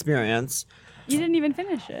human experience. You didn't even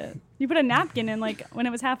finish it. You put a napkin in like when it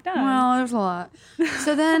was half done. Well, there's a lot.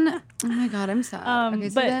 So then, oh my God, I'm sad. Okay,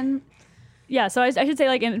 so but- then, Yeah, so I should say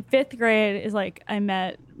like in 5th grade is like I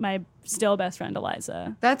met my still best friend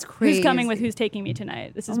Eliza. that's crazy. Who's coming with Who's Taking Me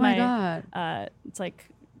Tonight. This is Oh my God. It's like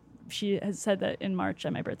she has said that in March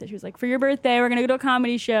on my birthday. She was like, for your birthday, we're gonna go to a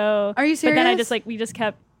comedy show. Are you But then I serious? just like we just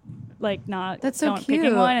kept like not That's so picking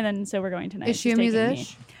cute. one, and then so we're going tonight. Is she a She's taking me.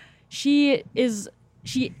 musician? She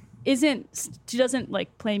doesn't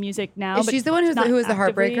like play music now. Is but she's the one who not is the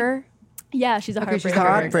actively. heartbreaker? Yeah, she's a Okay, she's heartbreaker. the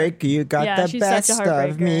Heartbreak, you got Yeah, the she's such a best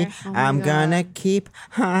of me. heartbreaker. Oh my I'm God. gonna keep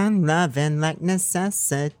on loving like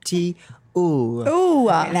necessity. Ooh. Ooh.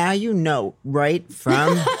 Now you know, right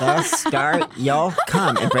from the start, you'll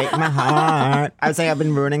come and break my heart. I was like, I've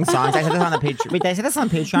been ruining songs. I said this on the Patreon. Wait, did I say this on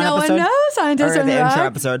Patreon No one episode? knows, Scientist Or on the intro Rock.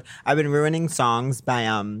 episode. I've been ruining songs by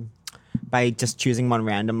just choosing one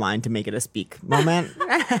random line to make it a speak moment.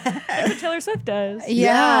 That's what Taylor Swift does.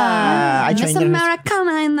 Yeah, I Miss trained in her-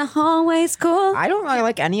 Americana in the hallway school. I don't really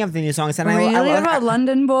like any of the new songs, and Really? I About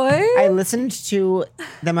London Boy? I listened to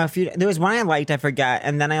them a few. There was one I liked, I forget,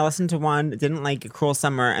 and then I listened to one didn't like Cruel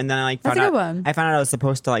Summer, and then I like That's found a out good one. I found out I was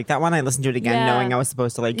supposed to like that one. I listened to it again, Yeah. knowing I was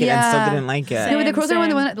supposed to like it, and Yeah. still didn't like it. No, but the Same, Cruel Summer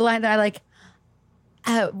one, same. the line that I like,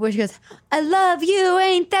 where she goes, I love you,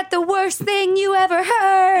 ain't that the worst thing you ever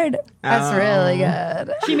heard? That's Oh. really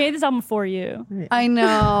good. She made this album for you. I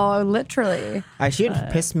know, literally. She would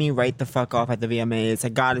piss me right the fuck off at the VMAs. I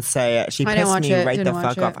gotta say it. She I didn't pissed watch me it, right the didn't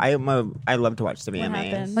fuck watch off. it. I love to watch the VMAs.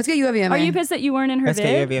 happened? Let's get you a VMA. Are you pissed that you weren't in her Let's get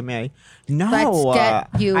you a vid? VMA. No, Let's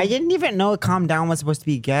get you. I didn't even know Calm Down was supposed to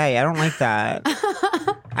be gay. I don't like that.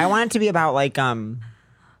 I want it to be about like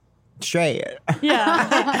straight.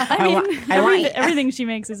 Yeah. I mean, I want- everything she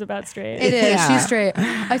makes is about straight. It is. Yeah. She's straight.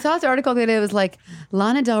 I saw this article the other day. It was like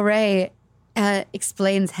Lana Del Rey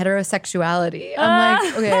explains heterosexuality. I'm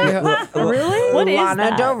like, okay, really? What is Lana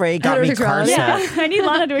that? Del Rey got me car Heterosexuality? sick. Yeah, I need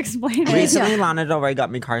Lana to explain it. Recently, Lana Del Rey got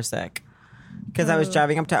me car sick. Because I was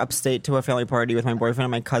driving up to upstate to a family party with my boyfriend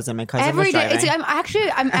and my cousin. My cousin Every was day,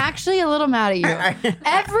 driving. I'm actually a little mad at you.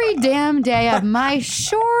 Every damn day of my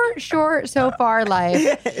short so far life,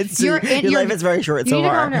 Your life is very short you so need to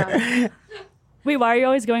far. calm down. Wait, why are you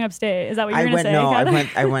always going upstate? Is that what you're going to say?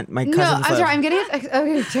 I went. My No, cousin's I'm sorry. I'm getting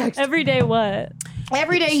okay. Text. Every day what?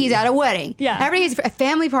 Every day he's at a wedding. Yeah. Every day he's a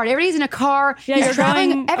family party. Every day he's in a car. Yeah, he's you're traveling.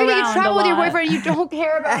 going Every day you around travel a with your lot. boyfriend and you don't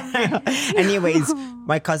care about him. Anyways,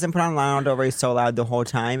 my cousin put on Lana Del Rey so loud the whole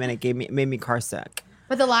time, and it made me car sick.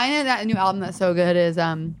 But the line in that new album that's so good is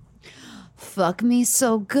fuck me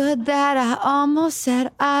so good that I almost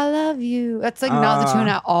said I love you. That's like not the tune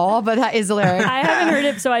at all, but that is the lyric. I haven't heard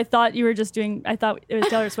it, so I thought you were just doing. I thought it was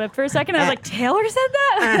Taylor Swift for a second. I was like, Taylor said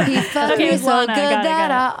that. He fucked Okay, it me was so Lana. good Got it, that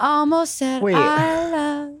got I almost said Wait. I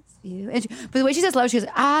love you. But the way she says love, she goes,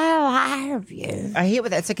 I love you. I hate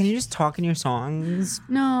with that. It's like, can you just talk in your songs?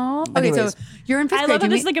 No. Okay, Anyways. so you're in fifth I grade. love that You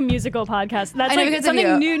this is meet- like a musical podcast. That's I know, like because of something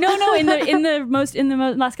you. new. No. In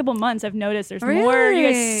the last couple of months, I've noticed there's more. You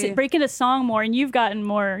guys Really? break into song more, and you've gotten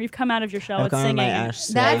more. You've come out of your shell I've with gone on singing. my ash,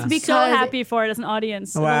 That's yeah. because So happy for it as an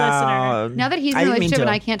audience, as a Wow. listener. now that he's in I a didn't mean relationship and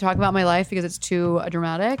to. I can't talk about my life because it's too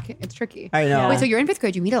dramatic, it's tricky. I know. Yeah. Wait, so you're in fifth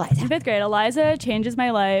grade. You meet Eliza. In 5th grade, Eliza changes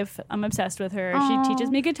my life. I'm obsessed with her. Aw. She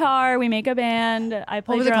teaches me guitar. We make a band. I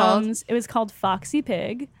play was it called? drums. It was called Foxy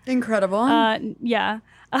Pig. Incredible. Yeah.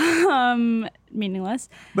 Meaningless.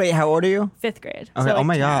 Wait, how old are you? 5th grade. Okay. So, Oh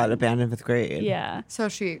my 10. god, abandoned 5th grade. Yeah. so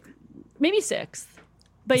chic. Maybe 6th.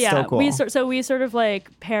 But It's yeah, still cool. we sort of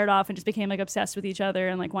like paired off and just became like obsessed with each other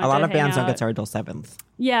and like wanted A lot to of hang bands don't out. get started till 7th.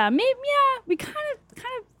 Yeah, maybe. Yeah, we kind of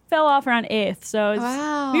fell off around 8th. So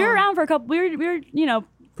Wow. we were around for a couple. We were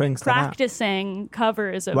Bring stuff up. practicing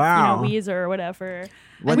covers of Wow. Weezer or whatever.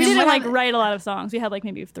 What's- We And then didn't what like happened- write a lot of songs. We had like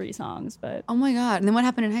maybe 3 songs, but Oh my god! And then what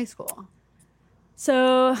happened in high school?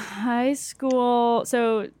 so high school.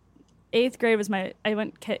 So 8th grade was I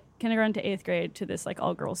went kindergarten to 8th grade to this like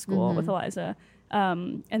all girls school with Eliza,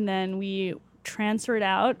 and then we transferred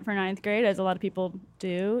out for 9th grade, as a lot of people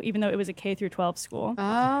do, even though it was a K through 12 school.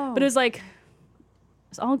 Oh. But it was like,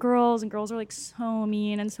 it's all girls, and girls are like so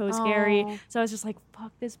mean and so scary. Oh. So I was just like,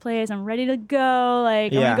 fuck this place. I'm ready to go.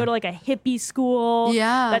 Like, I'm Yeah. gonna go to like a hippie school.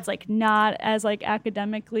 Yeah. That's like not as like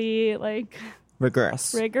academically like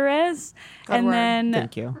Rigorous. rigorous. Good and word. then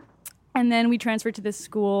Thank you. and then we transferred to this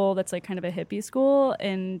school that's like kind of a hippie school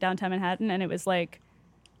in downtown Manhattan, and it was like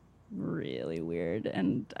really weird,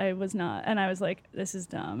 and I was like, this is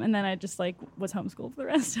dumb. And then I just like was homeschooled for the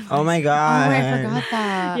rest of Oh my Oh, god. I forgot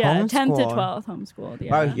that. yeah, 10th to Homeschooled. 12th homeschooled.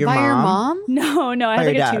 Yeah. Wow, your By mom? your mom? No, I had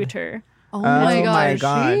your like a dad? tutor. Oh, Oh my my gosh.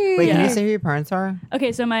 god. Wait, can Yeah. you say who your parents are?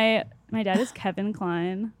 Okay, so my dad is Kevin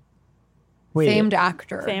Kline, Wait. Famed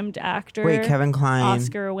actor. famed actor. Wait, Kevin Kline.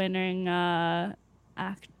 Oscar-winning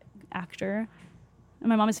actor. And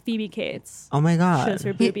my mom is Phoebe Cates. Oh my god. Shows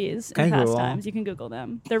her boobies Can in I Google? Pastimes. You can Google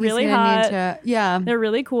them. They're He's really gonna need hot. to- yeah. They're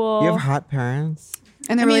really cool. You have hot parents?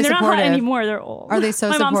 And they're I mean, really they're supportive. not hot anymore. They're old. Are they so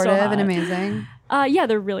My mom's still supportive and hot. amazing? Yeah,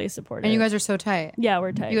 they're really supportive. And you guys are so tight. yeah,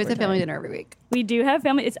 we're tight. You guys we're have family tight. dinner every week. We do have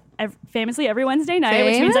family. It's famously every Wednesday night,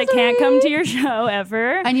 which means I can't come to your show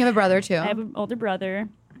ever. And you have a brother too. I have an older brother.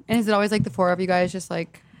 And is it always like the four of you guys just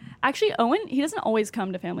like, Actually, Owen, he doesn't always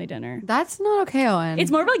come to family dinner. that's not okay, Owen?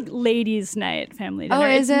 It's more of like ladies' night family dinner. Oh,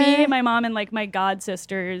 is it's me, it? my mom, and like my god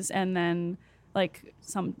sisters, and then like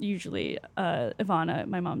some usually Ivana,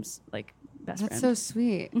 my mom's like best That's friend. so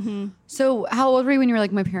sweet. So how old were you when you were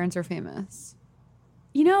like, my parents are famous?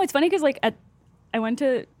 You know, it's funny because like I went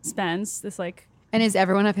to Spence. This like And is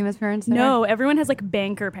everyone have famous parents there? no, everyone has like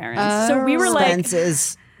banker parents. So we were Oh. like Spence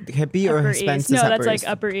is hippie or Upper Spence East. is No, that's Upper like East?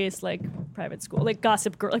 Upper East, like private school, like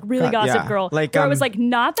Gossip Girl, like really Got- Gossip yeah. Girl. Like, where it was like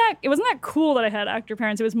not that. It wasn't that cool that I had actor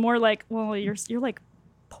parents. It was more like, well, you're like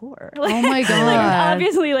poor. Like, Oh my God. like,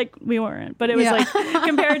 obviously, like we weren't, but it was Yeah. like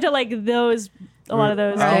compared to like those. A lot of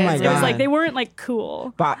those. Oh days, my It was God. like they weren't like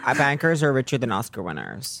cool. But bankers are richer than Oscar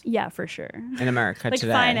winners Yeah, for sure. in America Like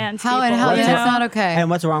today. finance. How and people, how you that's know? not okay. And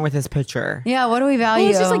what's wrong with this picture? Yeah, what do we value? Well,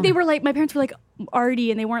 it's just like they were like my parents were like arty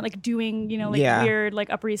and they weren't like doing like Yeah. weird like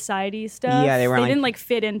Upper East Sidey stuff. Yeah, they weren't, like- didn't like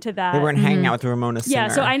fit into that. They weren't hanging out with Ramona Singer. Yeah,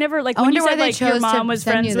 so I never like I when you wonder why said they like your chose to mom was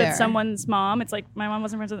send friends you with there. someone's mom. It's like my mom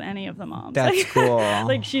wasn't friends with any of the moms. That's Like, cool.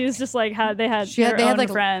 like she was just like they had They their had, own like,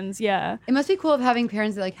 friends. Yeah, It must be cool of having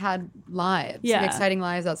parents that like had lives, like, Yeah. exciting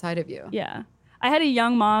lives outside of you. yeah. I had a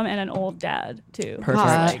young mom and an old dad too. Perfect.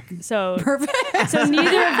 Hot. So Perfect. so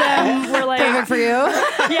neither of them were like Perfect for you.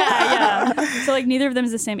 yeah. So like neither of them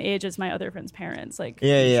is the same age as my other friend's parents. Like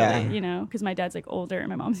Yeah. usually, you know, because my dad's like older and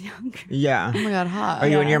my mom's younger. Yeah. Oh my god, hot. Are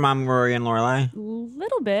you and Yeah. your mom Rory and Lorelai?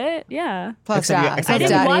 Little bit, yeah. Plus Except you- dad. except I Plus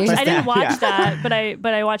didn't daddy. watch. Plus I didn't dad, watch yeah. that,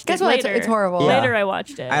 but I watched Guess it what? later. It's horrible. Yeah. Later, I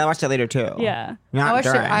watched it. I watched it later too. Yeah. Not I watched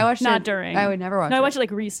during. it. I watched Not it during. I would never watch No, it. I watched it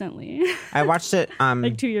like recently, I watched it.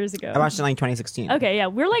 like 2 years ago. I watched it in like 2016. Okay, yeah,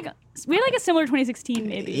 we had like a similar 2016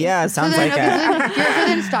 maybe. Yeah, it So sounds then, like okay, it. so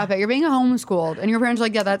then stop it. You're being homeschooled, and your parents are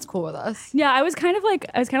like, yeah, that's cool with us. Yeah, I was kind of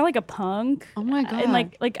like a punk. Oh my god. And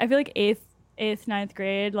like I feel like eighth, ninth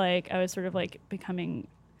grade, like I was sort of like becoming.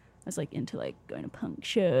 I was like into like going to punk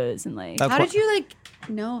shows and like. That's how what- did you like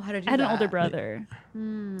know how to do I had an that? older brother.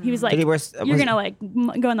 He was like, Did he wear- "You're was- gonna like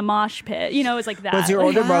go in the mosh pit," you know. It was like that. Was your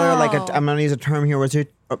older brother like Wow. I'm gonna use a term here? Was your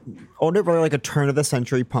older brother like a turn of the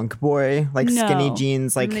century punk boy, like skinny No.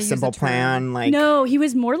 jeans, like gonna use Simple a term. Plan, like? No, he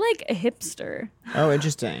was more like a hipster. Oh,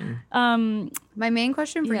 interesting. My main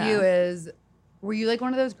question for Yeah. you is, were you like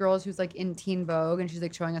one of those girls who's like in Teen Vogue and she's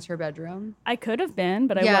like showing us her bedroom? I could have been,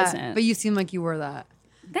 but I wasn't. But you seem like you were that.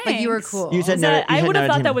 Thanks. Like you were cool. You said no. That- You I said would no have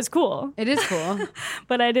to thought Teen- that was cool, It is cool.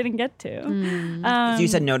 but I didn't get to. You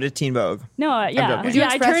said no to Teen Vogue. No, yeah, joking. Would you yeah.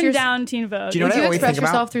 I express turned your- down Teen Vogue. Do you know Did what you I always express think about?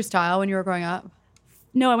 yourself through style when you were growing up?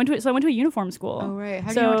 No, I went to a uniform school. Oh right.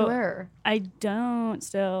 How do you know what to wear? I don't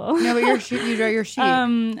still. No, but you draw your sheet.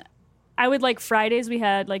 I would like Fridays. We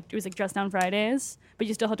had like it was like dress down Fridays, but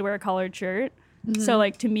you still had to wear a collared shirt. Mm-hmm. So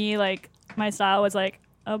like to me, like my style was like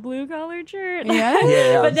a blue collared shirt. Yeah?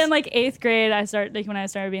 Yeah. But then like 8th grade, when I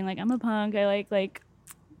started being like I'm a punk. I like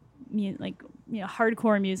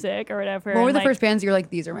hardcore music or whatever. What were and, the like, first bands you're like,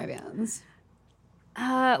 these are my bands?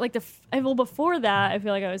 well before that, I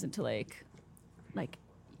feel like I was into like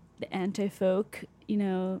the anti-folk,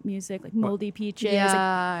 music like Moldy Peaches,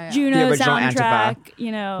 Yeah, like Juno The original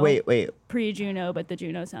soundtrack, Wait. pre-Juno, but the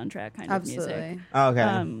Juno soundtrack kind Absolutely. of music. Oh,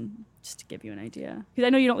 okay. Just to give you an idea, because I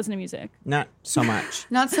know you don't listen to music. Not so much.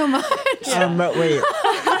 Not so much. But wait.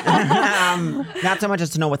 Not so much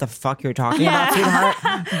as to know what the fuck you're talking about,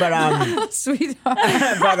 sweetheart. But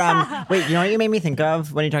Sweetheart. wait. You know what you made me think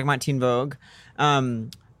of when you're talking about Teen Vogue?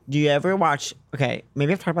 Do you ever watch? Okay,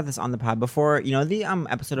 maybe I've talked about this on the pod before. You know the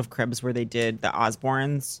episode of Cribs where they did the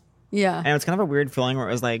Osbournes. Yeah. And it was kind of a weird feeling where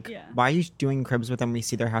it was like, Yeah. why are you doing cribs with them? We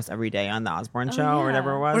see their house every day on the Osbourne show or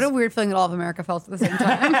whatever it was. What a weird feeling that all of America felt at the same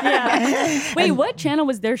time. Yeah. Wait, what channel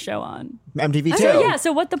was their show on? MTV too. So, yeah.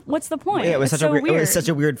 So what's the point? Yeah, it was It's such so a weird, it was such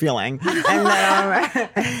a weird feeling. And then,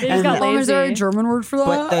 They just got Oh, is there a lazy. German word for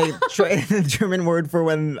but that? the German word for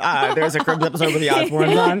when there's a Cribs episode with the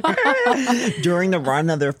Osbournes on during the run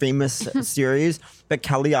of their famous series. But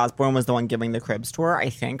Kelly Osbourne was the one giving the Cribs tour, I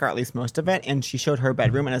think, or at least most of it. And she showed her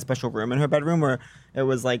bedroom and a special room in her bedroom where it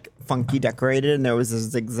was like funky decorated, and there was a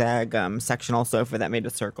zigzag sectional sofa that made a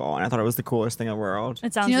circle. And I thought it was the coolest thing in the world.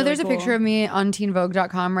 It sounds Do you know really there's a cool. picture of me on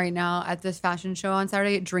teenvogue.com right now at this fashion show on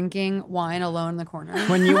Saturday drinking wine alone in the corner?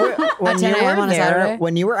 When you were 10 a.m. on a there, Saturday?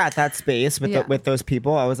 when you were at that space with Yeah. with those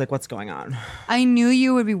people, I was like, "What's going on?" I knew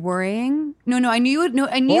you would be worrying. No, I knew you would. No,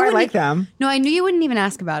 I knew. Oh, you I wouldn't- like them. No, I knew you wouldn't even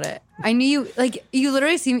ask about it. I knew you you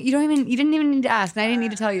literally see me. You didn't even need to ask, and I didn't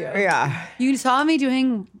need to tell you. Yeah. You saw me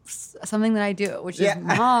doing something that I do, which Yeah. is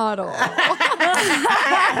model.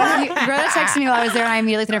 Greta texted me while I was there, and I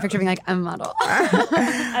immediately sent her a picture being like, "I'm a model."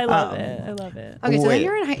 I love it. I love it. Okay, so then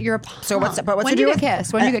Wait. you're a punk. So what's when your do you deal get with-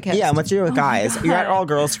 kissed? When do you get kissed? Yeah, and what's your deal with guys? You're at all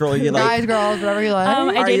girls school. You like Guys, girls, whatever you like.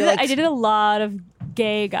 I Are you, like- dated a lot of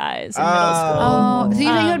gay guys in middle school. oh, so you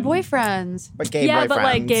think you had boyfriends? but gay Yeah, boyfriends. but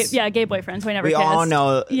like gay boyfriends. We never We kissed. all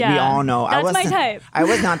know. Yeah. We all know. That's my type. I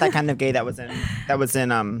was not that kind of gay that was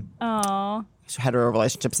in Oh, hetero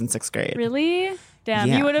relationships in 6th grade. really? Damn,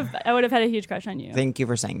 Yeah. I would have had a huge crush on you. Thank you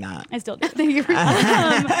for saying that. I still do. Thank you for you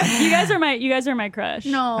guys are my crush.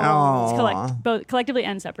 No. Oh. Both collectively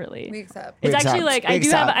and separately. We accept. It's We actually accept. like We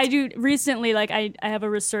accept. I do recently like I have a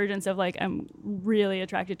resurgence of like I'm really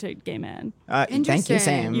attracted to gay men. Thank you. Interesting.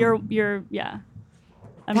 Same. You're yeah.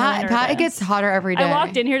 I'm really Pat, it nervous. gets hotter every day. I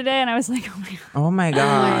walked in here today and I was like, oh my god. Oh my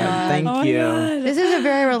god. Thank Oh my you. God. This is a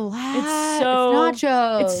very relaxed. It's so it's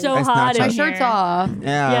nachos. It's so It's hot nachos. in My here. shirt's off.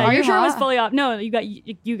 Yeah. Yeah, Are your you shirt was hot? fully off. No, you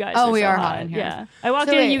guys. Oh, are we so are hot in here. Yeah, I walked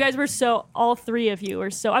So in and wait. you guys were so. All three of you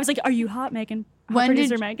were so. I was like, "Are you hot, Megan?" Hot When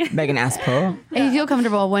producer did- Megan? Megan Aspo, If you feel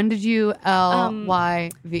comfortable, when did you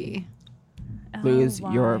LYV? lose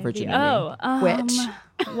Oh, your why? virginity. Which?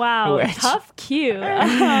 Wow, Which? tough cue.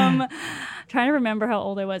 Trying to remember how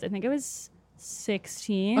old I was. I think I was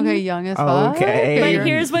 16. Okay, young as fuck. Okay. But You're-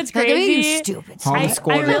 here's what's Look at me, you crazy. stupid.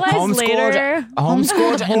 Homeschooled. I realized homeschooled, later-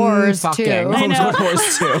 Homeschooled whores, fucking. too. I know. Homeschooled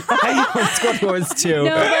whores too. Homeschooled whores too.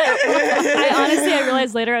 No, but I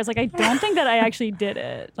realized later I was like, I don't think that I actually did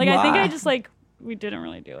it. Like, I think Why? I just like. We didn't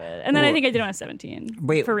really do it, and then I think I did it when I was 17.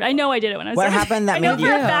 Wait. I know I did it when I was. What 17. happened that I know made for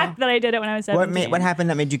you- a fact that I did it when I was 17. What happened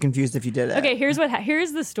that made you confused if you did it? Okay, here's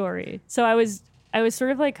the story. So I was sort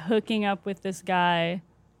of like hooking up with this guy,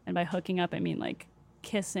 and by hooking up I mean like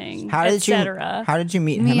kissing, etc. How did you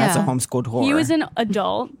meet him as a Mia. homeschooled whore? He was an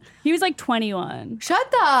adult. He was like 21. Shut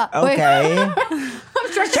the. Okay.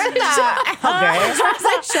 I'm trying to say that.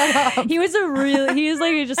 Okay. Shut up. He was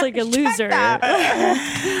like just like a loser,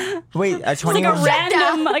 Wait, a 20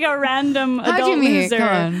 like a random How'd adult you meet? loser.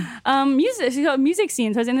 Come Music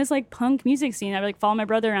scene. So I was in this like punk music scene. I would like follow my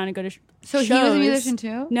brother around and go to So shows. he was a musician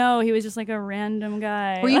too? No, he was just like a random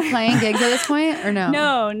guy. Were you playing gigs at this point or no?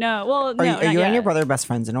 No. Well, Are no. you, not and yet. your brother best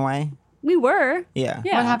friends in a way? We were. Yeah.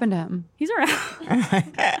 Yeah. What happened to him? He's around.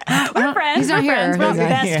 We're friends. He's not We're here. friends. We're not He's not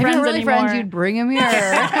best here. If friends you're really anymore. friends, you'd bring him here.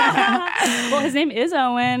 Well, his name is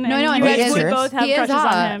Owen. No, I know, and and you he guys is would serious. both have He is crushes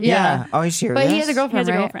hot. on him. Yeah. Oh, he's serious? But he has a He girlfriend, has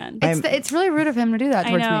a right? girlfriend. It's really rude of him to do that I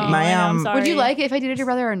towards know. me. My, I know, I'm um, sorry. Would you like it if I dated your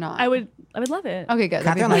brother or not? I would love it. Okay, good. That'd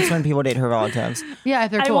be Catherine fun. likes when people date her relatives. Yeah,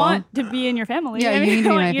 if they're I cool. want to be in your family. Yeah, I you mean, need to be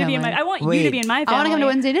I in want my you to be in family. I want you Wait. to be in my I family. want to come to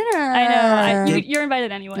Wednesday dinner. I know. You're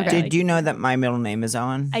invited anyway. Okay. Did you know that my middle name is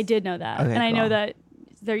Owen? I did know that, Okay, and I know cool. that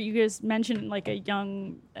there. You guys mentioned like a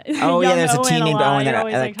young. Oh, yeah, young there's a Owen teen named lot. Owen You're that,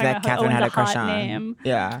 always, like, talking that about how Catherine had a Owen's crush hot on. name.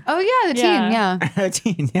 Yeah. Oh yeah, the teen. Yeah. Yeah. A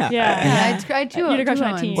teen, yeah. Yeah. I had two. You had a crush two on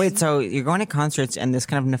a Owens. teen. Wait, so you're going to concerts and this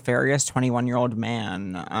kind of nefarious 21-year-old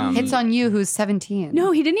man Hits on you, who's 17.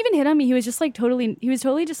 No, he didn't even hit on me. He was just like totally. He was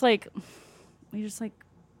totally just like. He just like.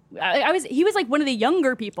 He was like one of the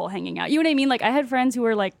younger people hanging out. You know what I mean? Like I had friends who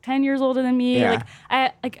were like 10 years older than me. Yeah.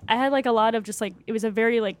 I had like a lot of just like it was a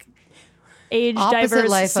very like age Opposite diverse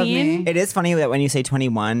life of scene. me. It is funny that when you say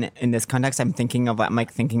 21 in this context, I'm thinking of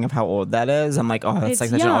how old that is. I'm like, oh, that's It's like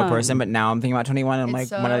such an old young. person. But now I'm thinking about 21. And I'm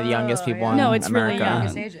It's like one of the youngest people yeah. in No, it's really America. young.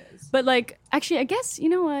 Youngest ages. But like actually I guess you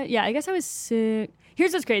know what? Yeah, I guess I was sick.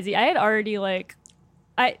 Here's what's crazy. I had already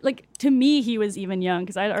to me he was even young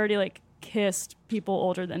because I had already like kissed people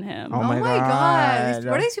older than him. Oh Oh my my gosh.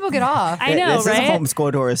 Where do these people get off? I know, This right? is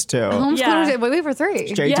homeschool doors too. Homeschoolers Yeah. wait for 3.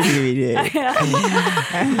 Straight to DVD. I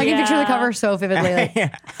can picture the cover so vividly. Like,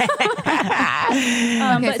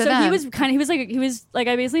 But so so then- he was like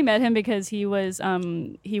I basically met him because he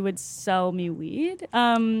would sell me weed.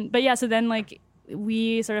 But yeah, so then like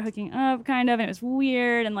we started hooking up kind of, and it was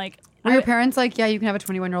weird, and like Were your parents like, yeah, you can have a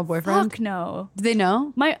 21-year-old boyfriend? fuck no. Did they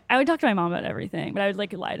know? I would talk to my mom about everything, but I would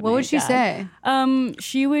like lie to What my would she dad. say?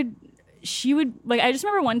 She would like, I just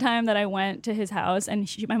remember one time that I went to his house and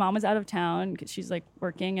my mom was out of town because she's like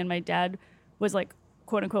working, and my dad was like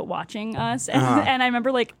quote unquote watching us, and, and I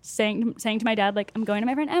remember like saying to my dad like, I'm going to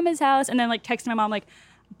my friend Emma's house, and then like texting my mom like,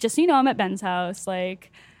 just so you know, I'm at Ben's house,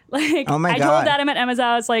 like Oh my I God. told Dad I'm at Emma's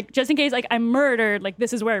house, like just in case like I'm murdered, like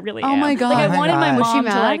this is where I really am. my God. Like Oh I my wanted my God. Was she mom to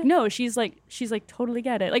mad? like, no, she's like totally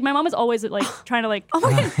get it. Like my mom was always like trying to like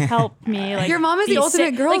help me. Like Your mom is the be ultimate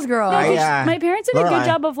safe. girl's Like, girl. no, 'cause Yeah. my parents did a Lorelai. good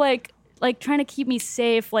job of like trying to keep me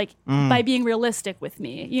safe, like by being realistic with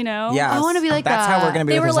me, you know? Yeah, I wanna be like that's that. how we're gonna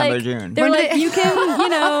be They with were December, like, June. they were When like, did- you can, you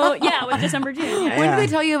know, yeah, with December, June. Yeah. When did they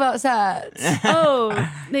tell you about sex? Oh,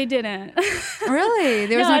 they didn't. Really?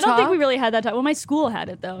 There was No, no I don't talk? think we really had that talk. Well, my school had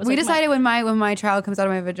it though. It was, We like, decided when my child comes out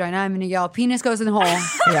of my vagina, I'm gonna yell, penis goes in the hole.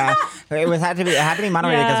 Yeah, it had to be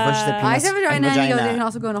moderated because first the Yeah. I penis said and vagina, and he goes, it can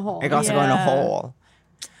also go in a hole. It can also go in a Yeah. hole.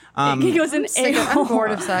 he goes in Sick a of- I'm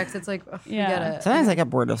bored of sex. It's like, ugh, Yeah. forget it. Sometimes I get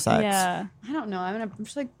bored of sex. Yeah. I don't know. I'm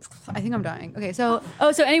just like, I think I'm dying. Okay, so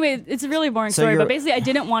Oh, so anyway, it's a really boring So story, you're- but basically I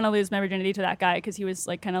didn't want to lose my virginity to that guy because he was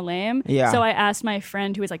like kind of lame. Yeah. So I asked my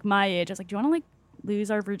friend who was like my age, I was like, do you want to like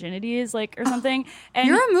lose our virginities like or something? And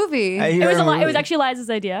you're a movie. it was it was actually Liza's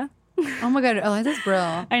idea. Oh my god, Eliza's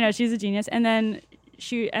brill. I know, she's a genius. And then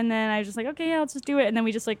I was just like, okay, yeah, let's just do it. And then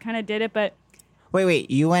we just like kind of did it, but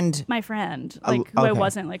Wait, you and my friend, like who I okay.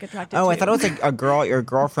 wasn't like attracted to. I thought it was like a girl, your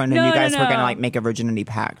girlfriend, and No, you no, guys were gonna no. like make a virginity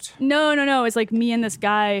pact. No, it's like me and this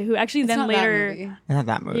guy who actually It's then not that later. movie. It's not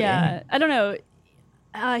that movie. Yeah, I don't know.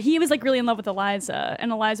 He was like really in love with Eliza,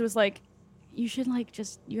 and Eliza was like, "You should like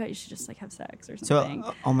you guys should just like have sex or So, something."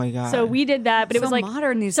 oh my god. So we did that, but it So was like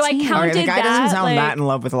modern, these So I teens. counted Okay, the guy that. doesn't sound like, that in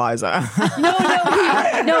love with Eliza.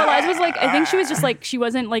 no, Eliza was like, I think she was just like she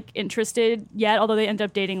wasn't like interested yet, although they ended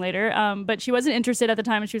up dating later. But she wasn't interested at the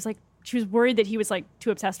time, and she was worried that he was like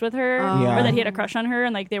too obsessed with her, Yeah. or that he had a crush on her,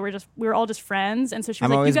 and like we were all just friends, and so she was I'm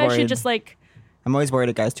like, you always guys should worried. just like. I'm always worried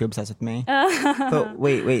a guy's too obsessed with me. But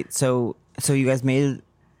wait. So you guys made.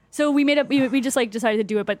 So we made up. We just like decided to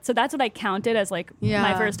do it, but so that's what I counted as like Yeah.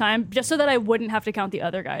 my first time, just so that I wouldn't have to count the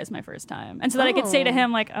other guy as my first time, and so that I could say to Oh.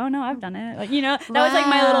 him like, "Oh no, I've done it." Like that was like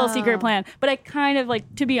my little Wow. secret plan. But I kind of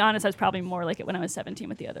like, to be honest, I was probably more like it when I was 17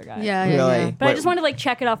 with the other guy. Yeah, Really? yeah. But I Wait, just wanted to like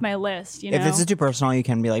check it off my list. You know. If this is too personal, you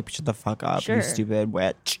can be like, shut the fuck up, Sure. you stupid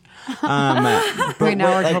witch. Right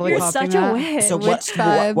now we're totally You're copying such a that. witch. So Witch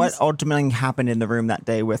what vibes. ultimately happened in the room that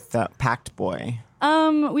day with the packed boy?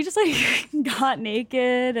 We just like got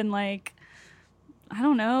naked and like I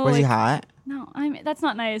don't know. Was he like, hot? No, I mean that's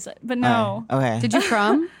not nice. But no. Okay. Did you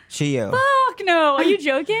crumb? She you? Fuck no. Are you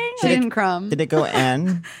joking? She didn't crumb. Did it go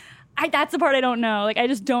in? That's the part I don't know. Like I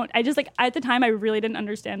just like at the time I really didn't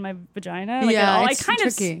understand my vagina. Like, Yeah, at all. I it's kind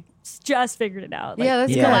tricky. of just figured it out. Like, Yeah,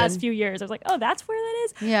 that's in good. the last few years, I was like, oh, that's where that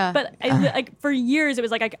is. Yeah. But like for years, it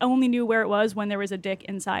was like I only knew where it was when there was a dick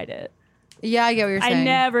inside it. Yeah, I get what you're saying. I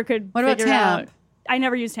never could What about figure it out. tamp? I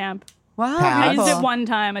never used tamp. Wow. Pads? I used it cool. one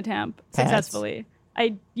time, a tamp, Pads? successfully.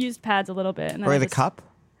 I used pads a little bit. And then Or I the just- cup?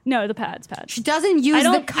 No, the pads. She doesn't use I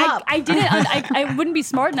don't. the cup. I didn't. I wouldn't be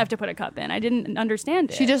smart enough to put a cup in. I didn't understand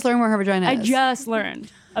it. She just learned where her vagina I is. just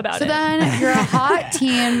learned about So it. then you're a hot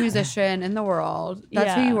teen musician in the world.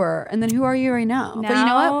 That's who Yeah. you were. And then who are you right now? But you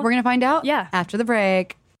know what? Now- We're going to find out Yeah. after the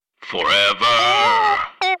break. Forever.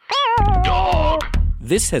 Dog.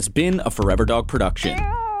 This has been a Forever Dog production.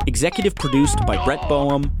 Executive produced by Brett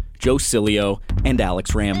Boehm, Joe Cilio, and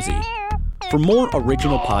Alex Ramsey. For more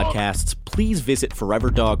original podcasts, please visit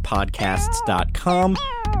foreverdogpodcasts.com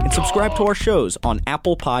and subscribe to our shows on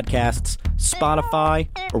Apple Podcasts, Spotify,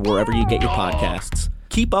 or wherever you get your podcasts.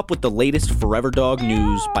 Keep up with the latest Forever Dog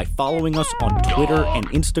news by following us on Twitter and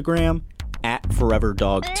Instagram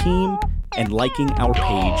 @ForeverDogTeam and liking our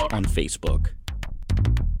page on Facebook.